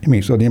 I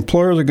mean, so the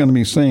employers are going to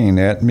be saying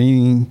that,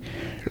 meaning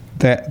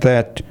that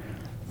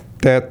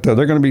they're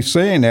going to be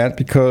saying that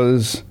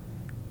because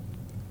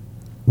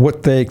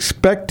what they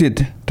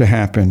expected to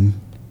happen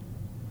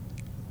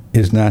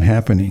is not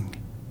happening.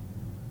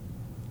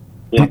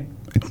 Yeah.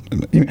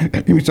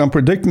 So I'm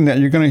predicting that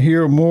you're going to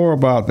hear more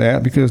about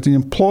that because the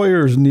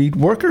employers need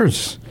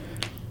workers.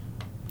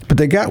 But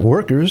they got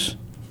workers.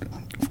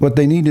 What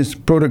they need is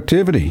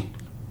productivity.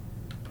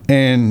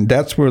 And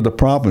that's where the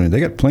problem is. They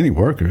got plenty of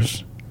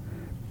workers.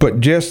 But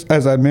just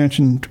as I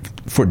mentioned,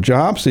 for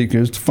job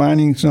seekers,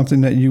 finding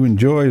something that you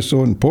enjoy is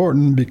so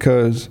important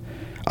because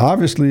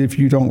obviously if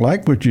you don't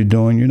like what you're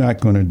doing, you're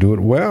not going to do it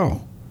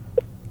well.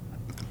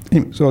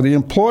 So the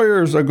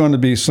employers are going to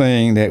be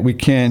saying that we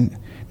can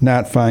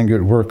not find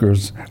good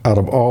workers out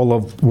of all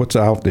of what's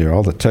out there,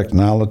 all the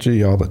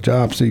technology, all the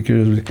job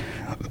seekers.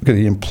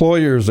 The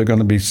employers are going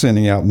to be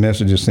sending out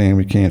messages saying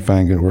we can't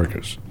find good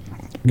workers.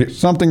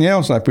 Something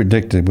else I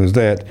predicted was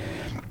that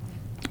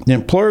the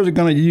employers are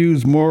going to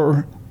use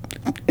more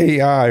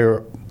AI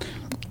or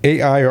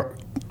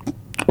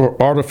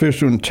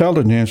artificial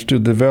intelligence to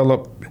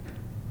develop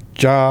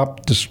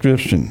job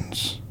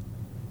descriptions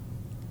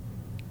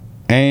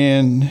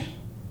and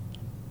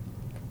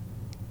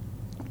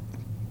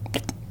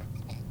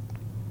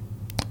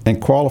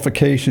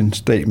qualification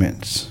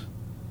statements.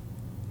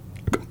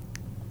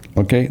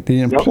 Okay,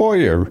 the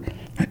employer,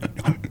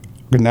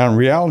 now in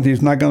reality,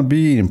 it's not going to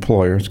be an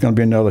employer, it's going to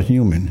be another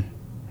human.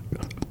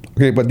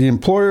 Okay, but the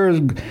employer is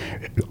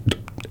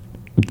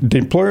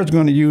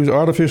going to use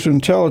artificial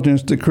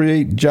intelligence to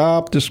create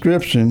job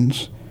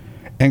descriptions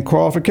and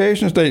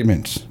qualification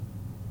statements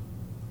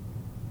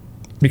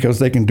because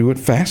they can do it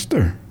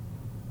faster.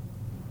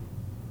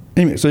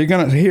 Anyway, so you're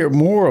going to hear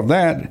more of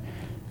that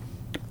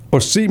or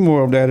see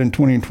more of that in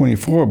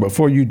 2024. But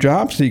for you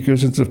job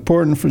seekers, it's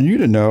important for you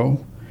to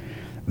know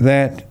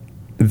that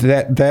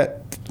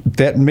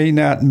may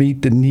not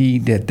meet the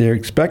need that they're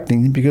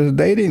expecting because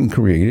they didn't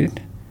create it.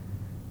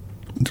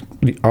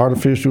 The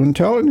artificial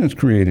intelligence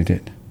created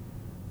it.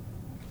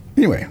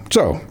 Anyway,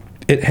 so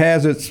it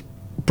has its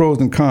pros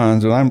and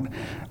cons, and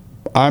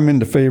I'm in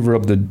the favor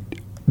of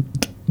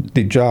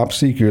the job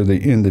seeker,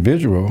 the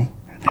individual,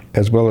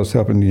 as well as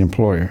helping the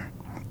employer.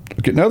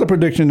 Okay, another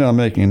prediction that I'm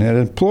making, that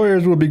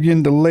employers will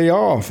begin to lay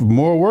off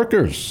more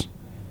workers.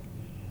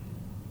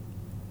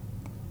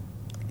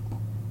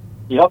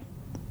 Yep.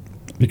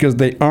 Because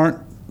they aren't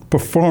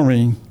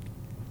performing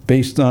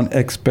based on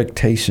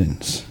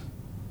expectations.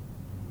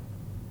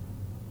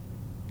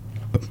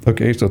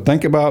 Okay, so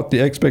think about the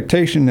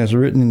expectation that's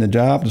written in the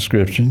job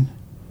description,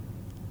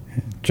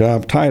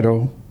 job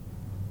title,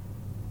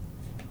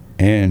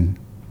 and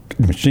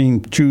the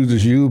machine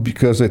chooses you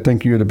because they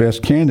think you're the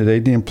best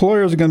candidate. The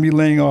employers are going to be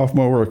laying off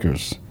more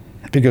workers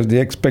because the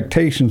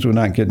expectations will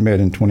not get met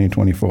in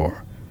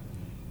 2024.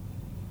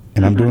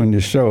 And I'm doing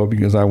this show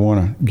because I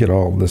want to get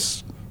all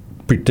this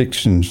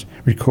predictions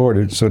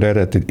recorded so that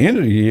at the end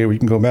of the year we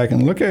can go back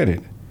and look at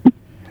it.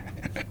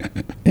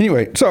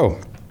 Anyway, so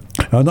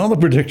another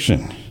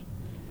prediction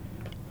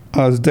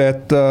is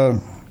that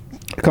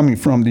coming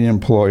from the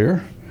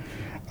employer,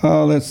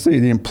 let's see,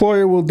 the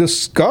employer will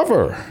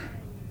discover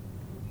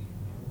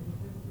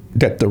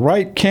that the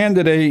right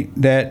candidate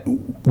that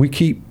we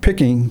keep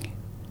picking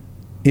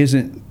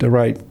isn't the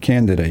right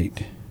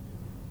candidate.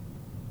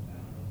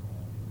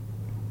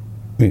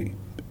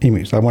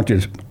 Anyways, I want you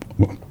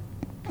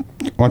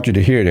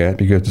to hear that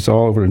because it's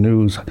all over the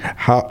news.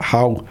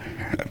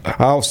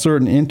 How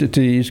certain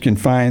entities can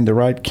find the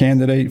right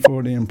candidate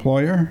for the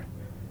employer.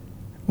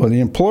 Well,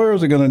 the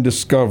employers are going to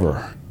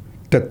discover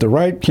that the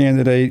right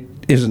candidate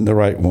isn't the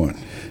right one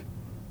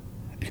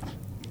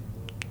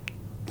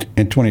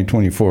in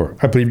 2024.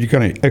 I believe you're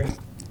going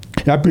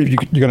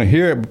to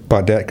hear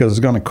about that because it's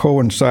going to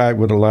coincide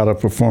with a lot of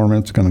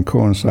performance. It's going to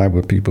coincide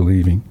with people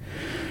leaving.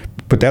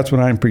 But that's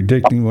what I'm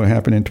predicting will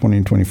happen in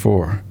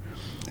 2024.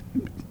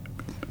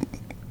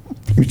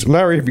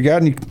 Larry, if you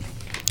got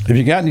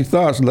any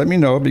thoughts, let me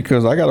know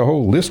because I got a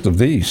whole list of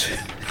these.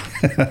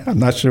 I'm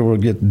not sure we'll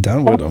get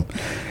done with them.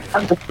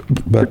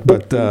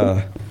 But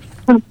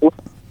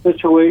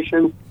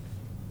situation,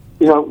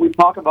 you know, we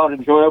talk about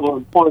enjoyable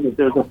employment.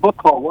 There's a book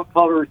called "What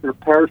Color Is Your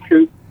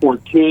Parachute" for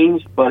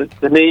teens, but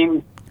the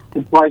name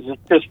implies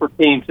it's just for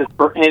teens. It's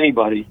for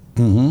anybody.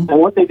 Mm-hmm. And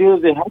what they do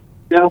is they help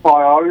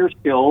identify all your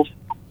skills,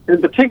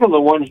 in particular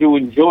the ones you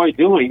enjoy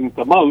doing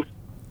the most,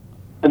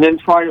 and then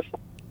try to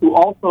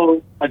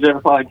also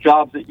identify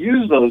jobs that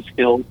use those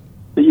skills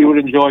that you would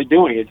enjoy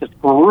doing. It's a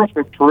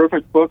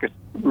terrific book. It's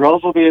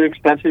relatively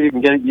inexpensive. You can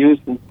get it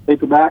used in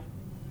paperback.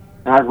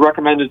 And I've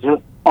recommended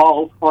to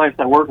all clients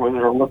I work with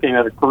that are looking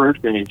at a career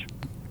change.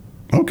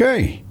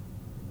 Okay.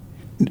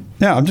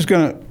 Now, I'm just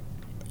going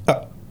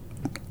to...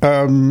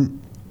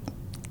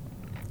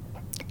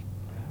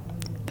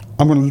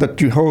 I'm going to let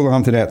you hold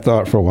on to that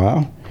thought for a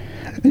while.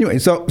 Anyway,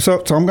 so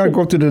I'm going to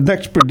go to the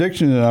next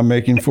prediction that I'm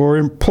making for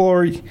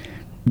employee.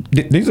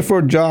 These are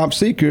for job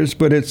seekers,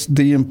 but it's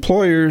the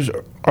employers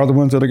are the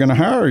ones that are going to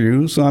hire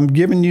you. So I'm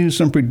giving you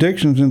some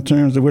predictions in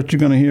terms of what you're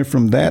going to hear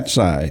from that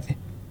side.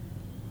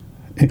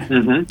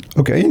 Mm-hmm.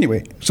 Okay,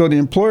 anyway, so the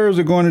employers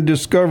are going to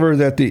discover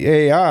that the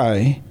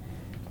AI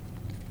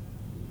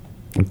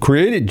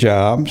created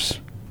jobs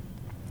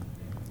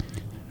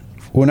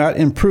will not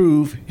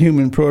improve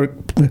human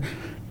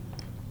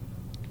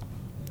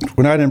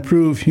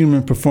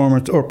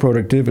performance or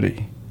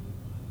productivity.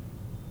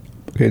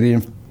 Okay,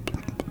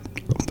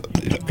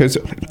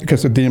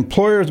 because the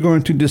employer is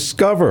going to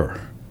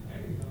discover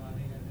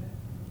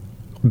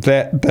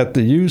that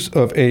the use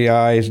of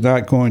AI is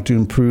not going to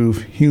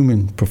improve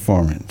human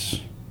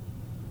performance,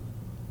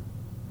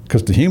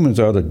 because the humans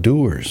are the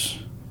doers.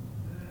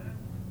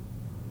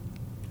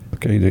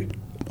 Okay, the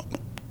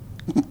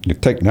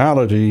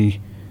technology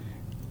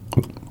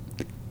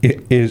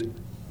is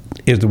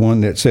the one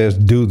that says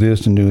do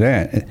this and do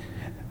that,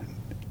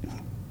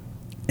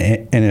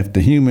 and if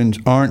the humans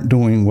aren't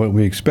doing what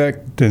we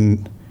expect,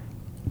 then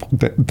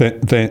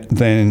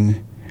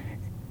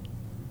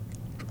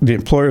the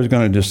employer is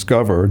going to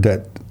discover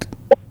that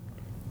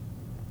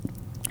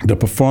the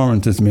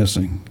performance is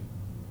missing,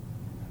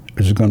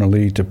 which is going to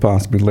lead to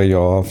possibly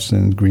layoffs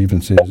and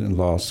grievances and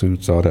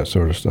lawsuits, all that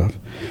sort of stuff.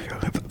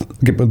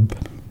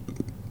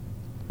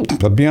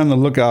 But be on the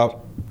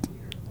lookout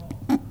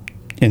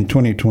in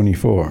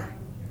 2024.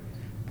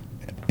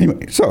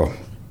 Anyway, so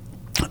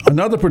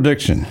another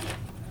prediction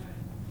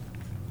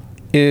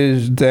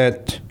is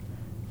that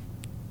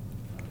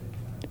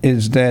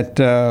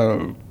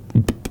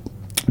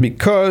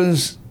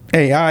because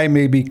AI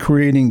may be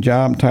creating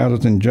job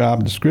titles and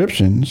job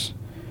descriptions,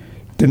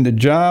 then the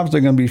jobs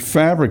are going to be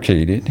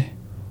fabricated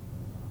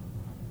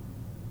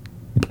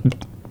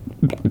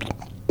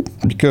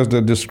because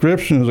the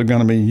descriptions are going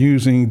to be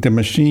using the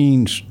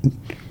machine's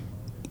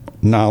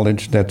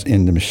knowledge that's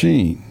in the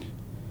machine.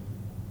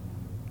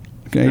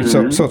 Okay,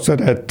 mm-hmm. so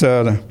that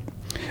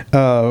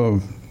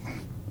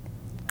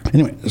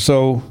anyway,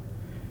 so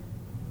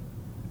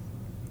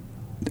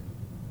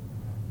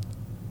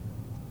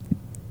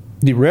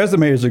the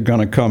resumes are going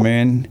to come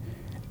in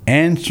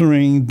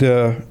answering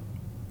the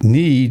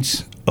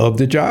needs of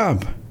the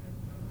job.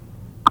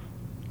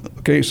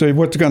 Okay, so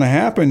what's going to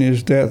happen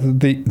is that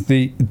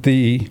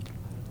the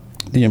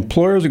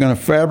employers are going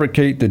to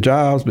fabricate the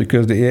jobs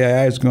because the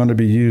AI is going to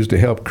be used to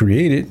help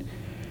create it.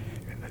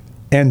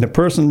 And the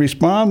person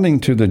responding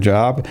to the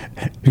job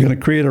is going to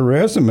create a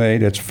resume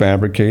that's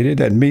fabricated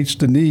that meets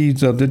the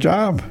needs of the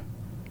job.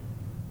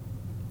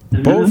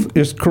 Mm-hmm. Both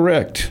is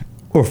correct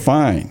or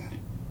fine.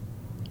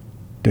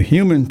 The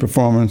human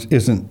performance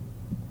isn't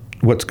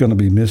what's going to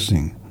be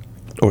missing,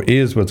 or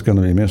is what's going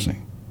to be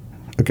missing.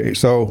 Okay,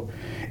 so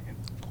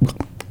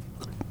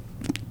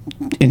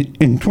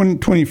in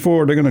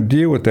 2024, they're going to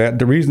deal with that.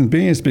 The reason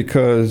being is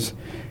because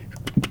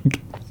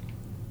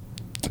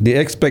the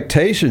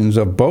expectations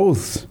of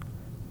both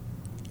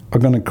are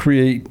going to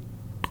create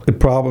a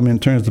problem in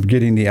terms of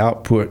getting the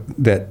output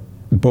that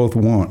both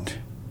want.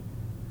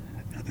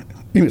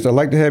 Anyways, I'd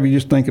like to have you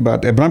just think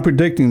about that, but I'm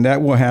predicting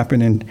that will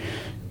happen in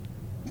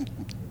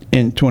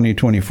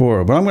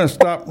 2024. But I'm going to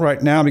stop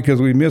right now because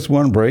we missed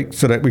one break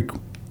so that we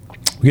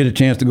get a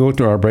chance to go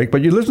to our break.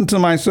 But you listen to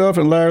myself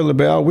and Larry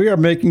LaBelle. We are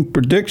making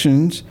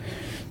predictions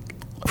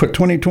for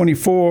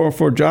 2024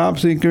 for job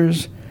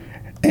seekers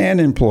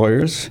and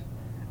employers.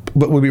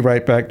 But we'll be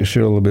right back to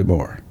share a little bit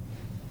more.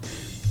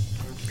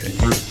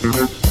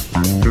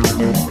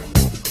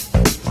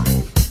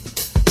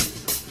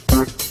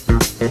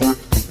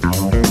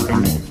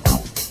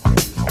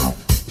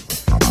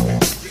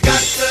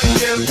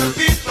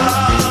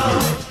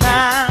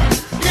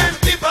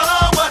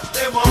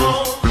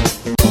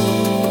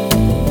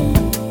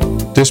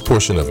 This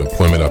portion of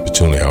Employment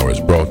Opportunity Hour is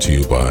brought to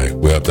you by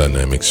Web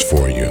Dynamics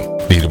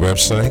 4U. Need a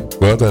website?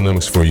 Web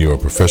Dynamics 4U are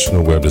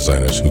professional web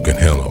designers who can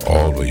handle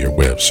all of your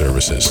web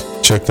services.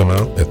 Check them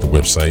out at the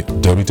website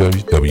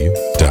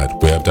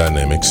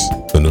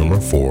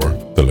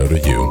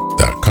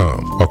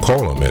www.webdynamics4u.com or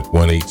call them at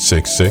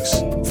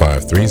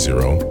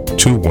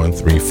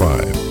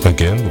 1-866-530-2135.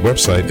 Again, the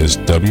website is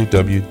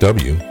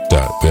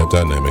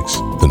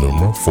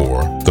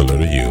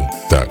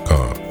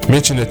www.webdynamics4u.com.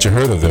 Mention that you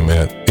heard of them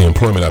at the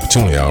Employment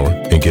Opportunity Hour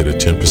and get a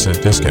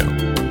 10%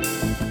 discount.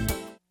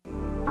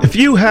 If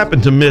you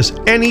happen to miss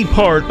any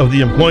part of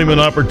the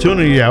Employment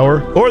Opportunity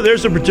Hour, or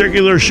there's a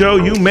particular show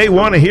you may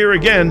want to hear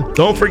again,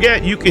 don't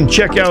forget you can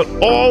check out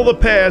all the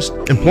past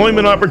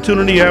Employment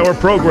Opportunity Hour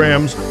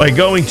programs by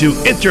going to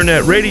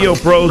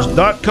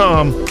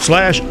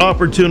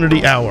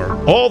internetradiopros.com/opportunity hour.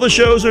 All the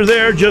shows are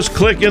there. Just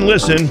click and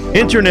listen.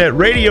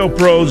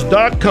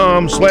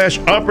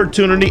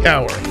 internetradiopros.com/opportunity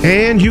hour.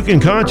 And you can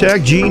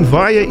contact Gene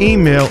via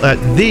email at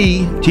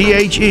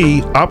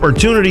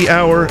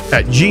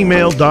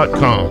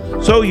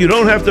theopportunityhour@gmail.com. So you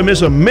don't have to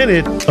miss a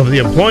minute of the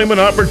Employment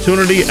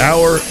Opportunity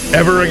Hour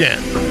ever again.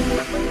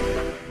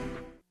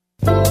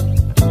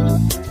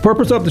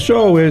 Purpose of the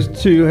show is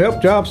to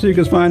help job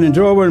seekers find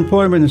enjoyable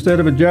employment instead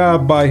of a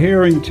job by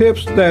hearing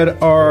tips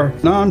that are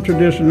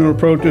non-traditional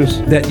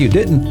approaches that you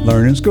didn't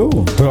learn in school.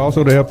 But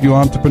also to help you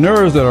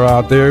entrepreneurs that are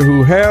out there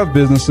who have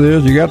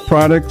businesses, you got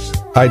products,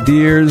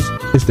 ideas.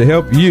 It's to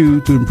help you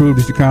to improve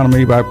this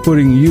economy by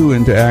putting you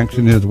into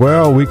action as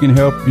well. We can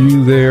help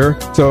you there.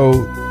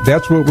 So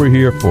that's what we're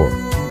here for.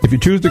 If you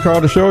choose to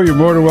call the show, you're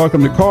more than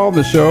welcome to call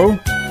the show.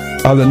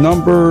 The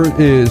number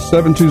is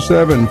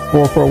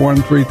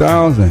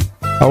 727-441-3000.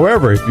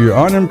 However, if you're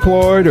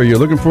unemployed or you're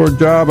looking for a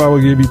job, I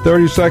will give you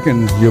 30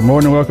 seconds. You're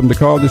more than welcome to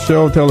call the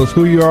show. Tell us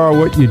who you are,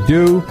 what you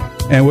do,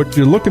 and what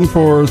you're looking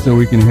for so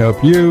we can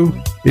help you.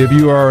 If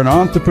you are an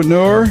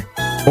entrepreneur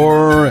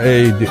or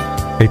a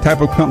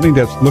type of company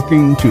that's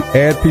looking to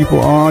add people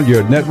on,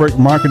 your network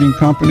marketing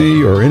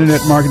company or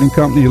internet marketing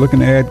company, you're looking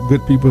to add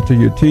good people to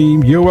your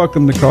team, you're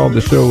welcome to call the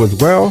show as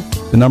well.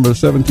 The number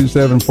is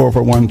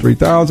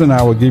 727-441-3000.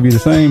 I will give you the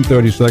same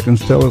 30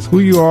 seconds. Tell us who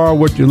you are,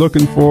 what you're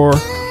looking for,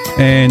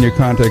 and your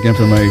contact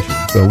information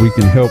so we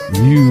can help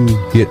you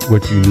get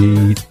what you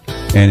need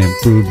and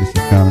improve this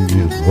economy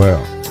as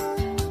well.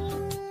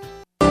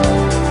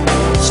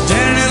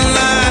 Standing in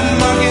line,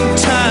 marking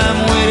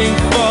time, waiting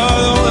for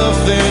the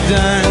welfare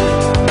dime.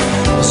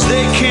 'Cause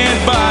they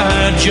can't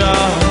buy a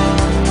job.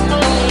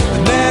 The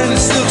man in the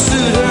silk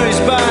suit hurries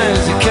by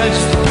as he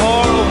catches the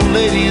poor old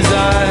lady's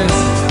eyes.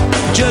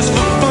 Just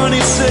for fun, he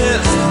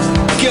says,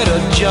 get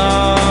a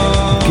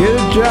job. Get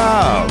a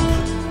job.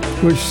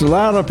 Which a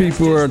lot of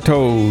people are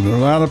told. A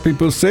lot of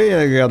people say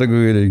I got to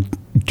go get a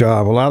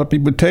job. A lot of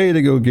people tell you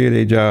to go get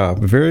a job.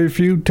 Very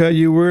few tell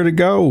you where to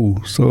go.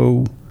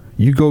 So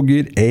you go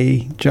get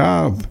a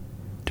job.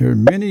 There are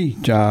many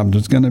jobs.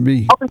 There's going to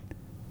be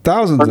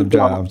thousands of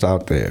jobs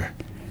out there.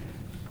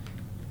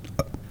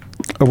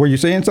 Were you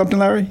saying something,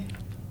 Larry?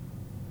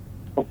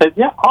 I said,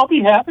 yeah, I'll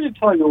be happy to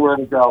tell you where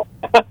to go.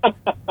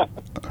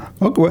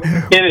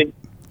 Okay. Kidding.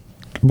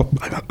 But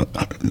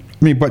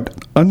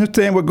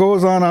understand what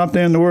goes on out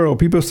there in the world.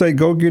 People say,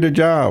 go get a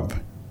job.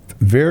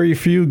 Very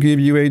few give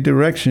you a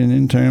direction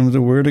in terms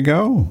of where to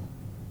go.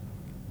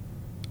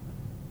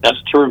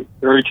 That's true.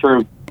 Very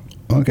true.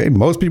 Okay,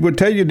 most people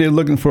tell you they're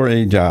looking for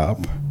a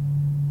job.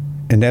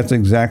 And that's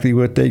exactly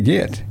what they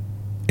get.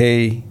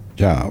 A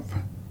job.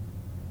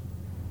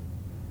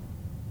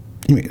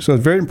 So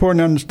it's very important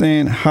to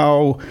understand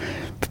how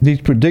these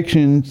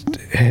predictions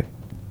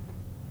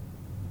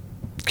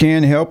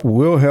can help,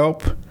 will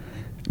help,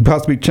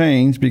 possibly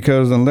change,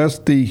 because unless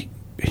the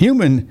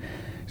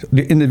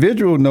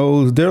individual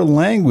knows their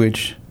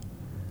language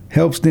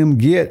helps them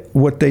get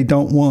what they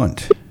don't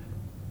want.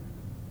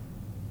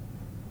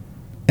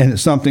 And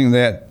it's something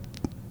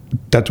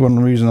that's one of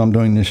the reasons I'm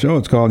doing this show.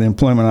 It's called the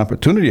Employment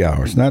Opportunity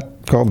Hour. It's not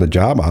called the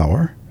Job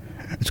Hour.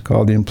 It's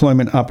called the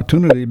Employment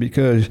Opportunity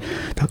because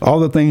all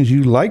the things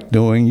you like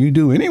doing, you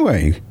do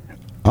anyway.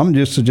 I'm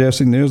just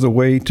suggesting there's a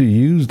way to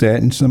use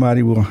that and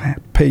somebody will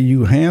pay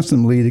you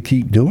handsomely to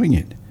keep doing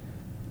it.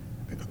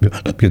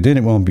 Because then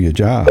it won't be a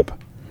job.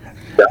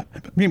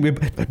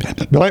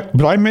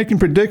 But I'm making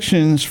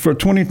predictions for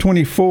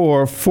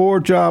 2024 for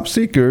job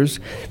seekers.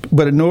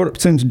 But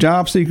since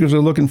job seekers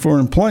are looking for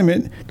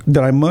employment,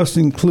 that I must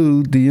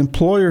include the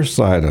employer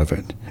side of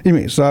it.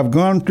 So I've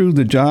gone through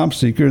the job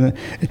seeker.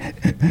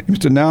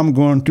 So now I'm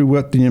going through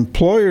what the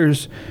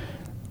employers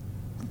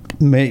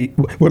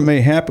what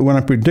may happen, what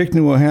I'm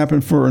predicting will happen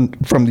from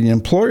the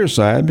employer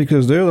side,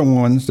 because they're the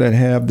ones that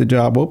have the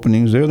job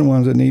openings. They're the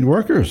ones that need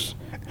workers.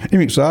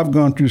 So I've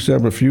gone through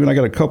several few, and I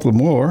got a couple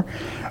more.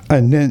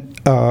 And then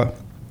I'll,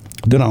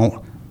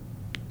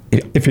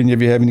 if any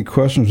of you have any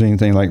questions or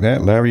anything like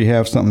that, Larry, you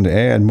have something to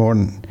add,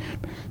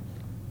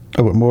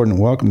 I would more than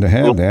welcome to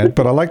have that.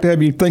 But I like to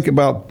have you think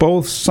about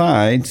both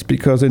sides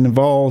because it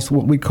involves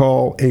what we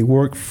call a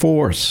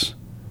workforce.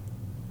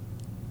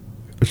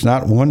 It's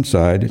not one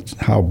side, it's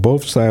how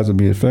both sides will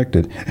be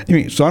affected.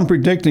 So I'm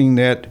predicting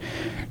that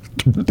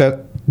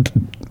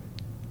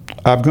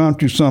I've gone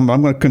through some.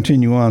 I'm going to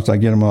continue on so I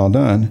get them all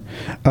done.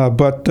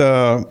 But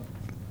the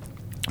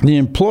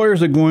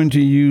employers are going to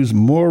use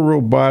more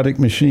robotic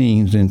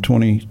machines in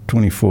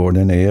 2024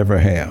 than they ever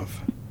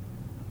have.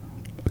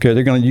 Okay,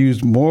 they're going to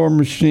use more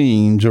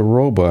machines or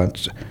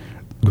robots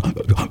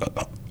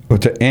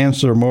to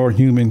answer more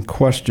human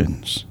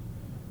questions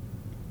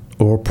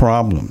or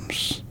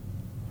problems,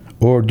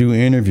 or do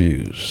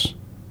interviews,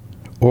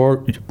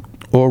 or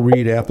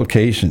read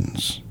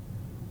applications.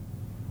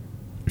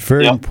 It's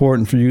very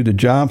important for you, the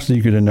job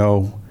seeker, to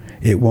know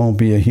it won't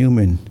be a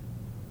human.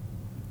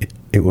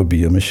 It will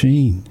be a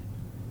machine.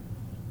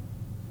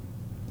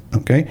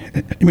 Okay?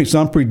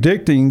 So I'm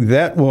predicting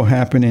that will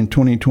happen in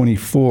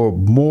 2024.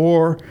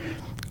 More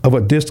of a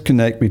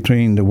disconnect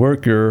between the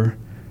worker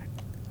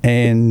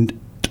and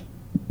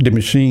the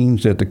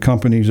machines that the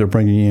companies are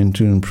bringing in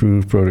to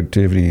improve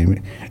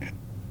productivity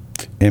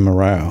and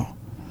morale.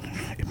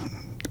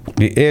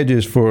 The edge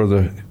is for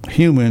the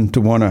human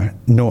to want to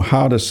know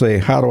how to say,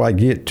 how do I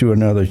get to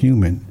another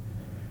human?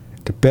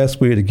 The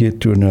best way to get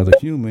to another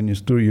human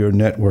is through your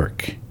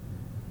network.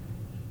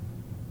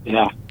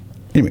 Yeah.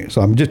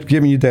 So I'm just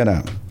giving you that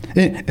out.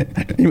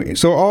 Anyway,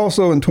 so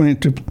also in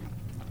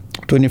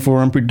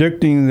 2024, I'm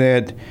predicting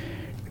that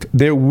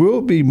there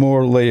will be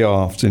more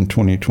layoffs in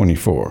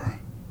 2024.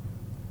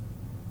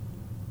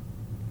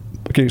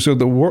 Okay, so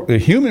the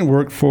human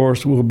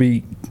workforce will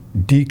be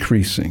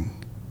decreasing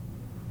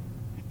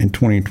in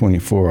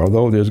 2024,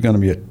 although there's going to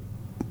be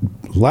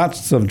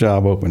lots of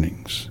job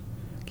openings,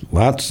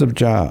 lots of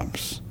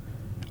jobs.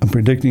 I'm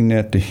predicting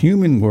that the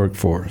human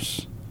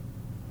workforce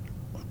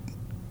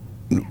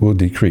will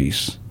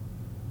decrease.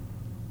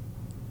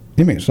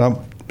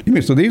 So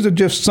these are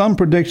just some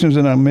predictions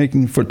that I'm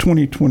making for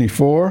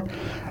 2024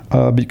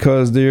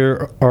 because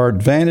there are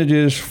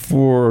advantages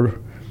for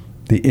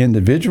the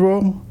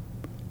individual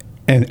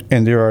and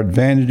there are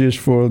advantages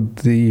for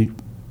the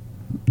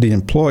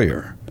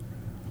employer.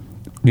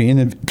 The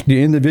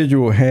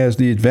individual has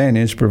the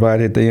advantage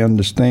provided they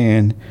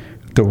understand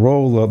the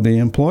role of the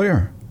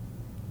employer,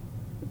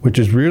 which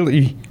is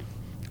really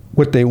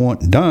what they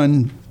want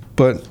done,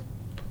 but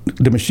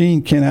the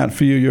machine cannot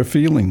feel your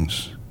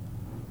feelings.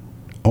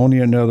 Only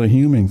another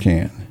human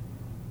can.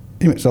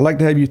 Anyway, so I'd like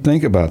to have you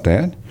think about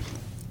that.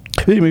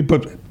 Anyway,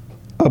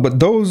 but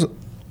those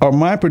are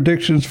my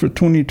predictions for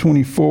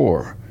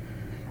 2024.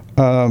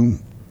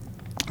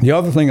 The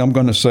other thing I'm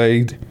going to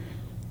say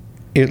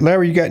is,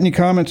 Larry, you got any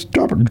comments?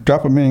 Drop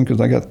them in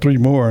because I got 3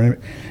 more,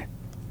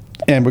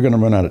 and we're going to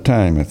run out of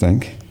time, I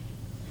think.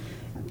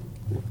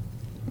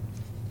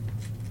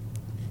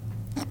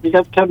 You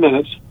got 10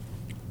 minutes.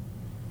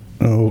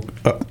 No,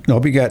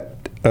 we got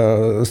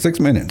 6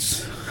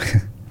 minutes.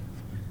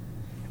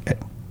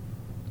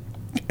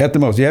 At the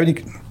most.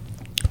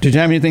 Did you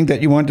have anything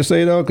that you wanted to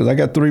say, though? Because I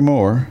got 3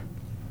 more.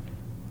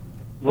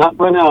 Not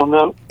right now,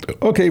 no.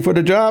 Okay, for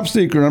the job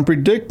seeker, I'm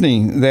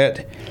predicting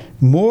that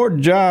more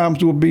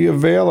jobs will be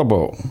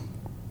available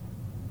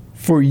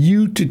for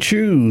you to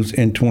choose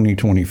in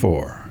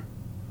 2024.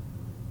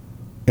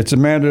 It's a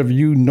matter of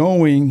you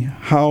knowing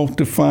how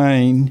to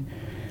find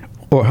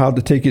or how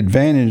to take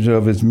advantage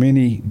of as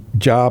many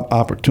job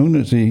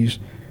opportunities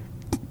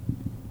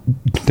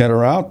that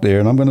are out there.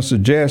 And I'm going to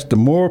suggest the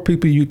more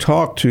people you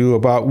talk to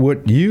about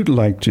what you'd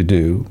like to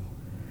do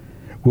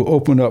will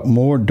open up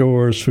more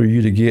doors for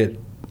you to get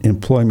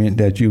employment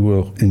that you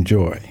will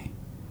enjoy.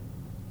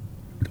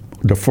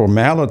 The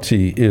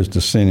formality is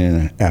to send in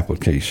an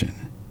application.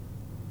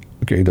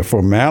 Okay, the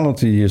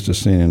formality is to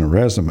send in a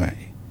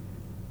resume.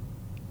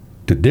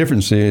 The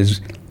difference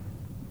is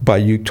by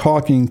you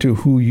talking to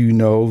who you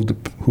know,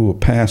 who will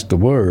pass the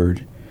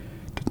word,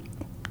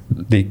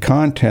 the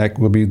contact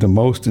will be the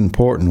most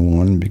important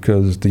one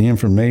because the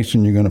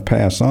information you're going to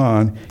pass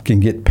on can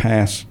get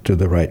passed to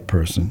the right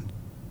person.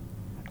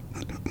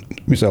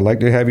 So I'd like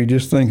to have you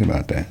just think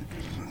about that.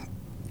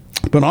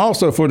 But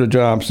also for the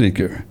job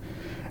seeker,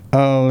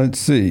 let's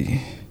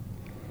see.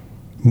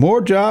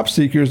 More job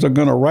seekers are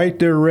going to write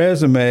their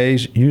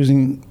resumes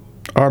using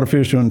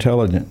artificial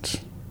intelligence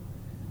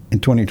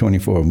in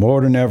 2024, more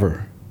than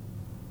ever.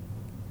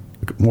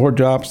 More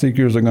job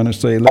seekers are going to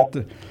say,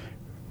 they're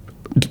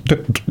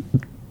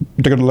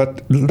going to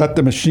let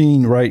the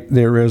machine write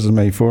their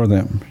resume for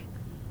them,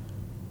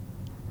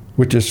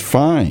 which is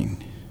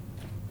fine.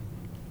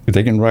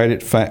 They can write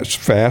it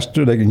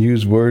faster. They can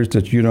use words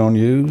that you don't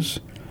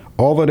use.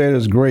 All of that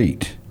is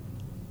great.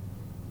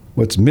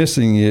 What's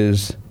missing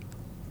is,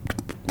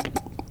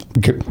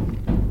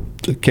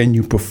 can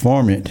you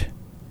perform it?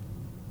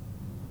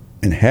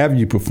 And have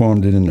you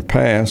performed it in the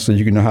past so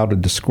you can know how to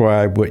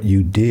describe what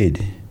you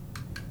did?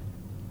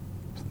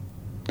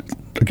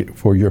 Okay,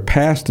 for your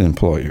past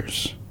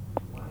employers,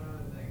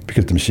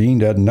 because the machine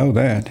doesn't know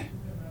that.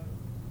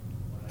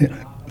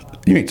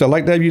 Anyway, so I'd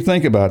like to have you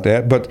think about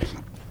that. But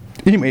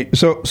anyway,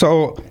 so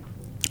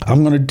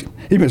I'm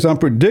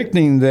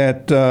predicting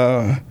that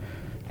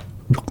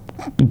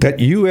that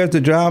you as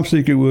the job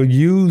seeker will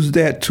use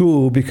that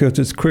tool because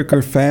it's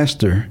quicker,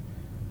 faster.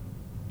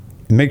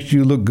 It makes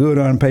you look good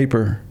on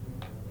paper.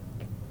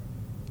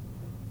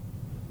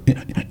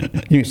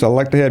 So I'd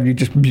like to have you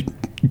just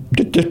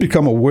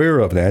become aware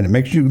of that. It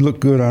makes you look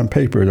good on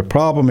paper. The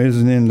problem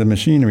isn't in the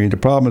machinery. The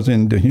problem is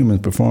in the human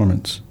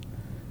performance.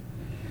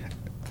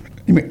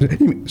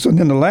 So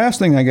then the last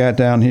thing I got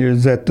down here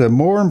is that the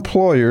more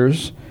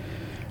employers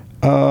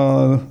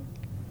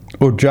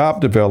or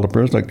job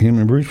developers, like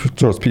human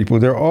resource people,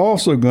 they're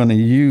also going to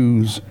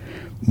use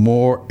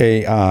more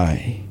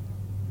AI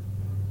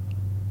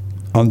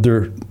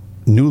under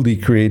newly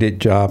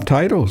created job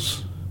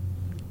titles.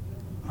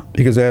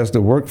 Because as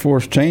the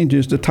workforce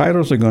changes, the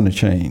titles are going to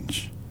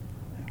change.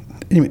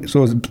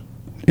 So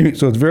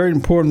it's very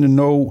important to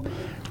know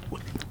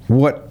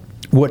what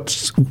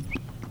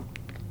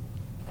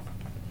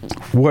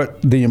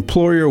the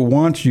employer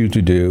wants you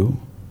to do,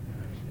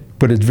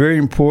 but it's very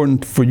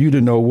important for you to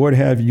know what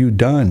have you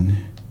done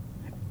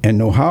and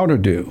know how to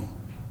do.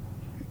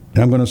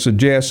 And I'm going to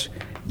suggest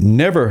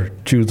never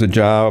choose a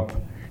job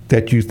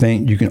that you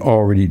think you can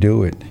already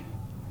do it.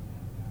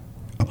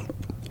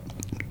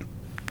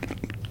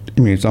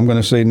 So I'm going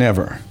to say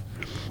never.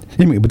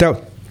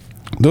 But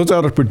those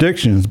are the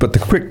predictions. But the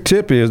quick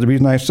tip is, the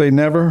reason I say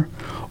never,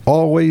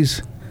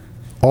 always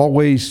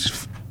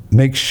always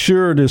make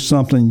sure there's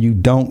something you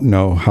don't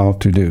know how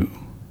to do.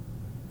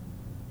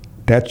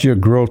 That's your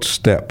growth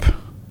step.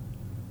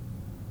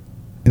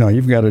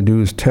 You've got to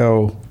do is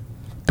tell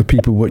the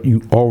people what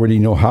you already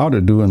know how to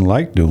do and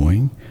like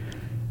doing.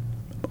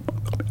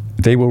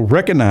 They will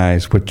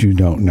recognize what you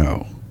don't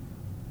know.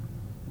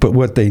 But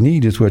what they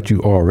need is what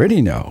you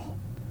already know.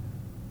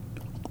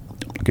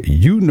 Okay,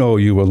 you know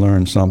you will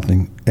learn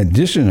something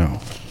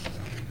additional.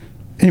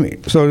 Anyway,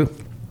 so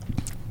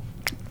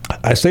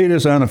I say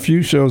this on a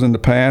few shows in the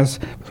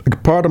past.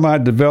 Part of my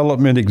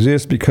development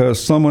exists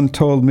because someone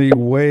told me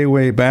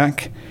way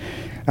back,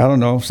 I don't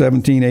know,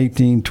 17,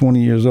 18,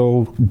 20 years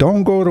old,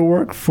 don't go to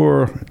work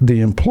for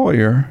the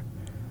employer.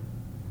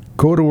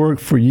 Go to work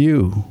for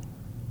you.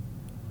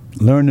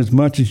 Learn as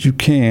much as you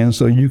can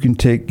so you can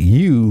take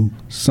you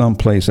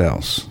someplace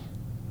else.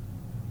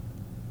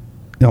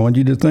 I want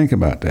you to think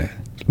about that.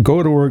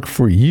 Go to work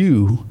for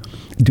you.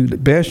 Do the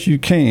best you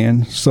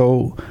can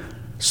so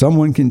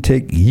someone can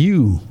take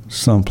you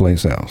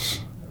someplace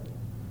else.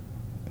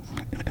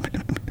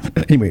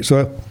 Anyway,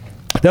 so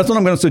that's what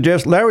I'm going to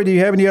suggest. Larry, do you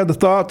have any other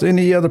thoughts,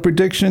 any other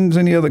predictions,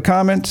 any other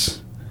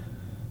comments?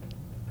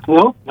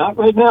 No, not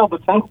right now,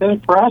 but thanks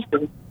for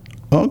asking.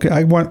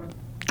 Okay,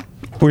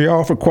 we're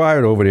awful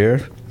quiet over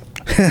there.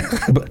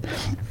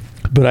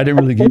 but I didn't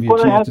really give you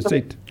a chance to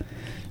say.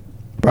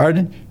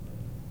 Pardon?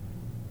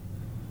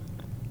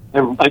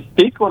 I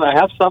speak when I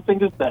have something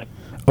to say.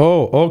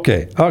 Oh,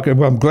 okay. Okay,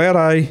 well, I'm glad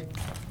I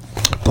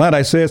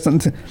said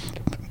something.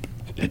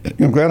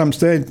 I'm glad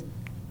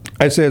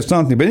I said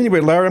something. But anyway,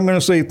 Larry, I'm going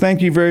to say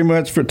thank you very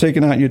much for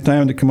taking out your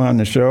time to come on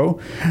the show.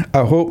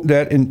 I hope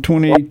that in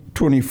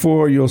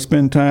 2024 you'll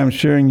spend time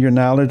sharing your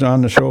knowledge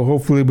on the show.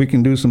 Hopefully we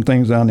can do some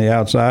things on the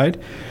outside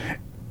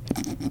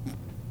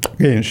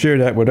and share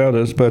that with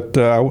others. But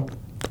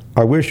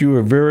I wish you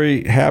a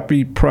very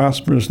happy,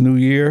 prosperous new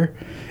year.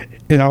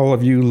 And all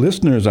of you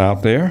listeners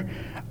out there,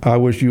 I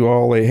wish you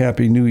all a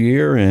happy new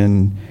year.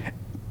 And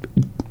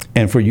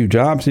for you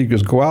job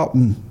seekers, go out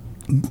and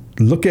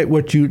look at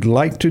what you'd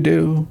like to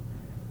do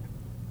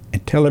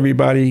and tell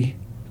everybody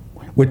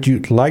what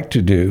you'd like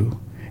to do.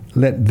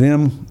 Let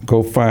them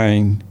go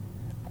find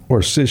or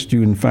assist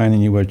you in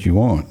finding you what you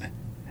want.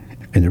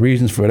 And the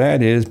reasons for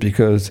that is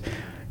because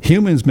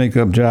humans make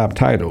up job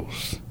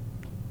titles.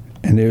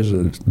 And there's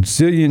a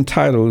zillion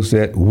titles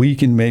that we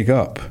can make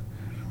up.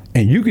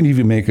 And you can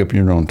even make up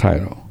your own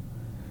title.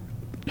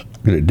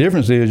 But the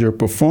difference is your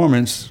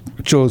performance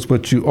shows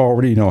what you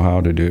already know how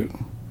to do.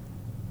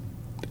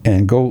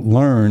 And go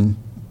learn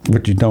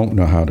what you don't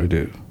know how to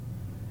do.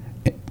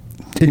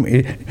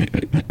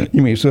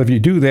 Anyway, so if you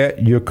do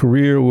that, your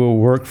career will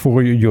work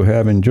for you. You'll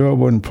have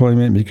enjoyable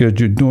employment because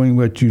you're doing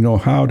what you know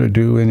how to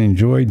do and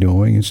enjoy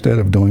doing instead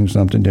of doing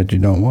something that you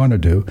don't want to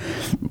do.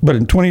 But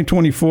in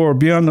 2024,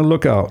 be on the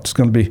lookout. It's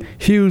going to be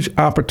huge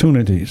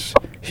opportunities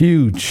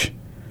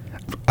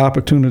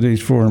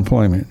for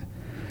employment.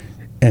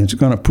 And it's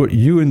going to put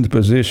you in the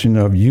position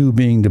of you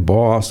being the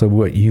boss of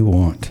what you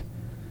want.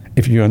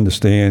 If you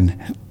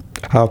understand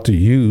how to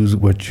use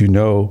what you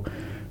know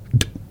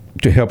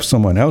to help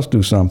someone else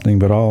do something,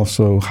 but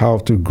also how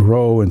to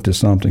grow into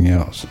something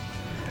else.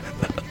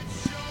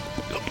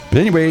 But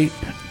anyway,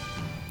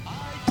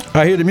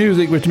 I hear the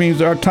music, which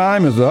means our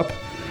time is up.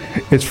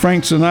 It's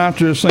Frank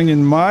Sinatra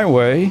singing My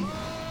Way.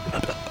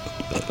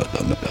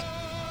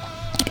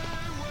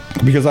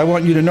 Because I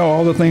want you to know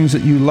all the things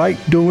that you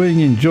like doing,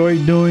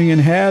 enjoy doing, and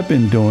have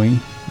been doing.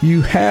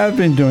 You have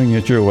been doing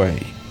it your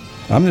way.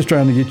 I'm just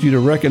trying to get you to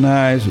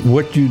recognize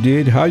what you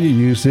did, how you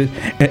used it,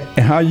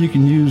 and how you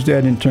can use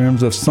that in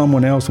terms of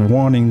someone else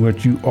wanting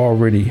what you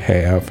already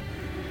have.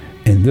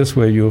 And this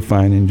way you'll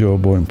find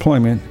enjoyable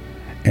employment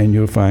and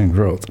you'll find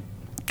growth.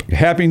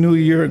 Happy New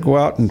Year. Go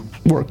out and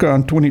work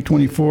on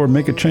 2024,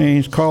 make a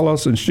change, call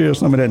us and share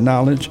some of that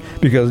knowledge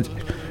because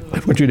I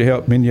want you to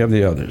help many of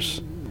the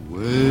others.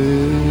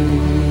 Well,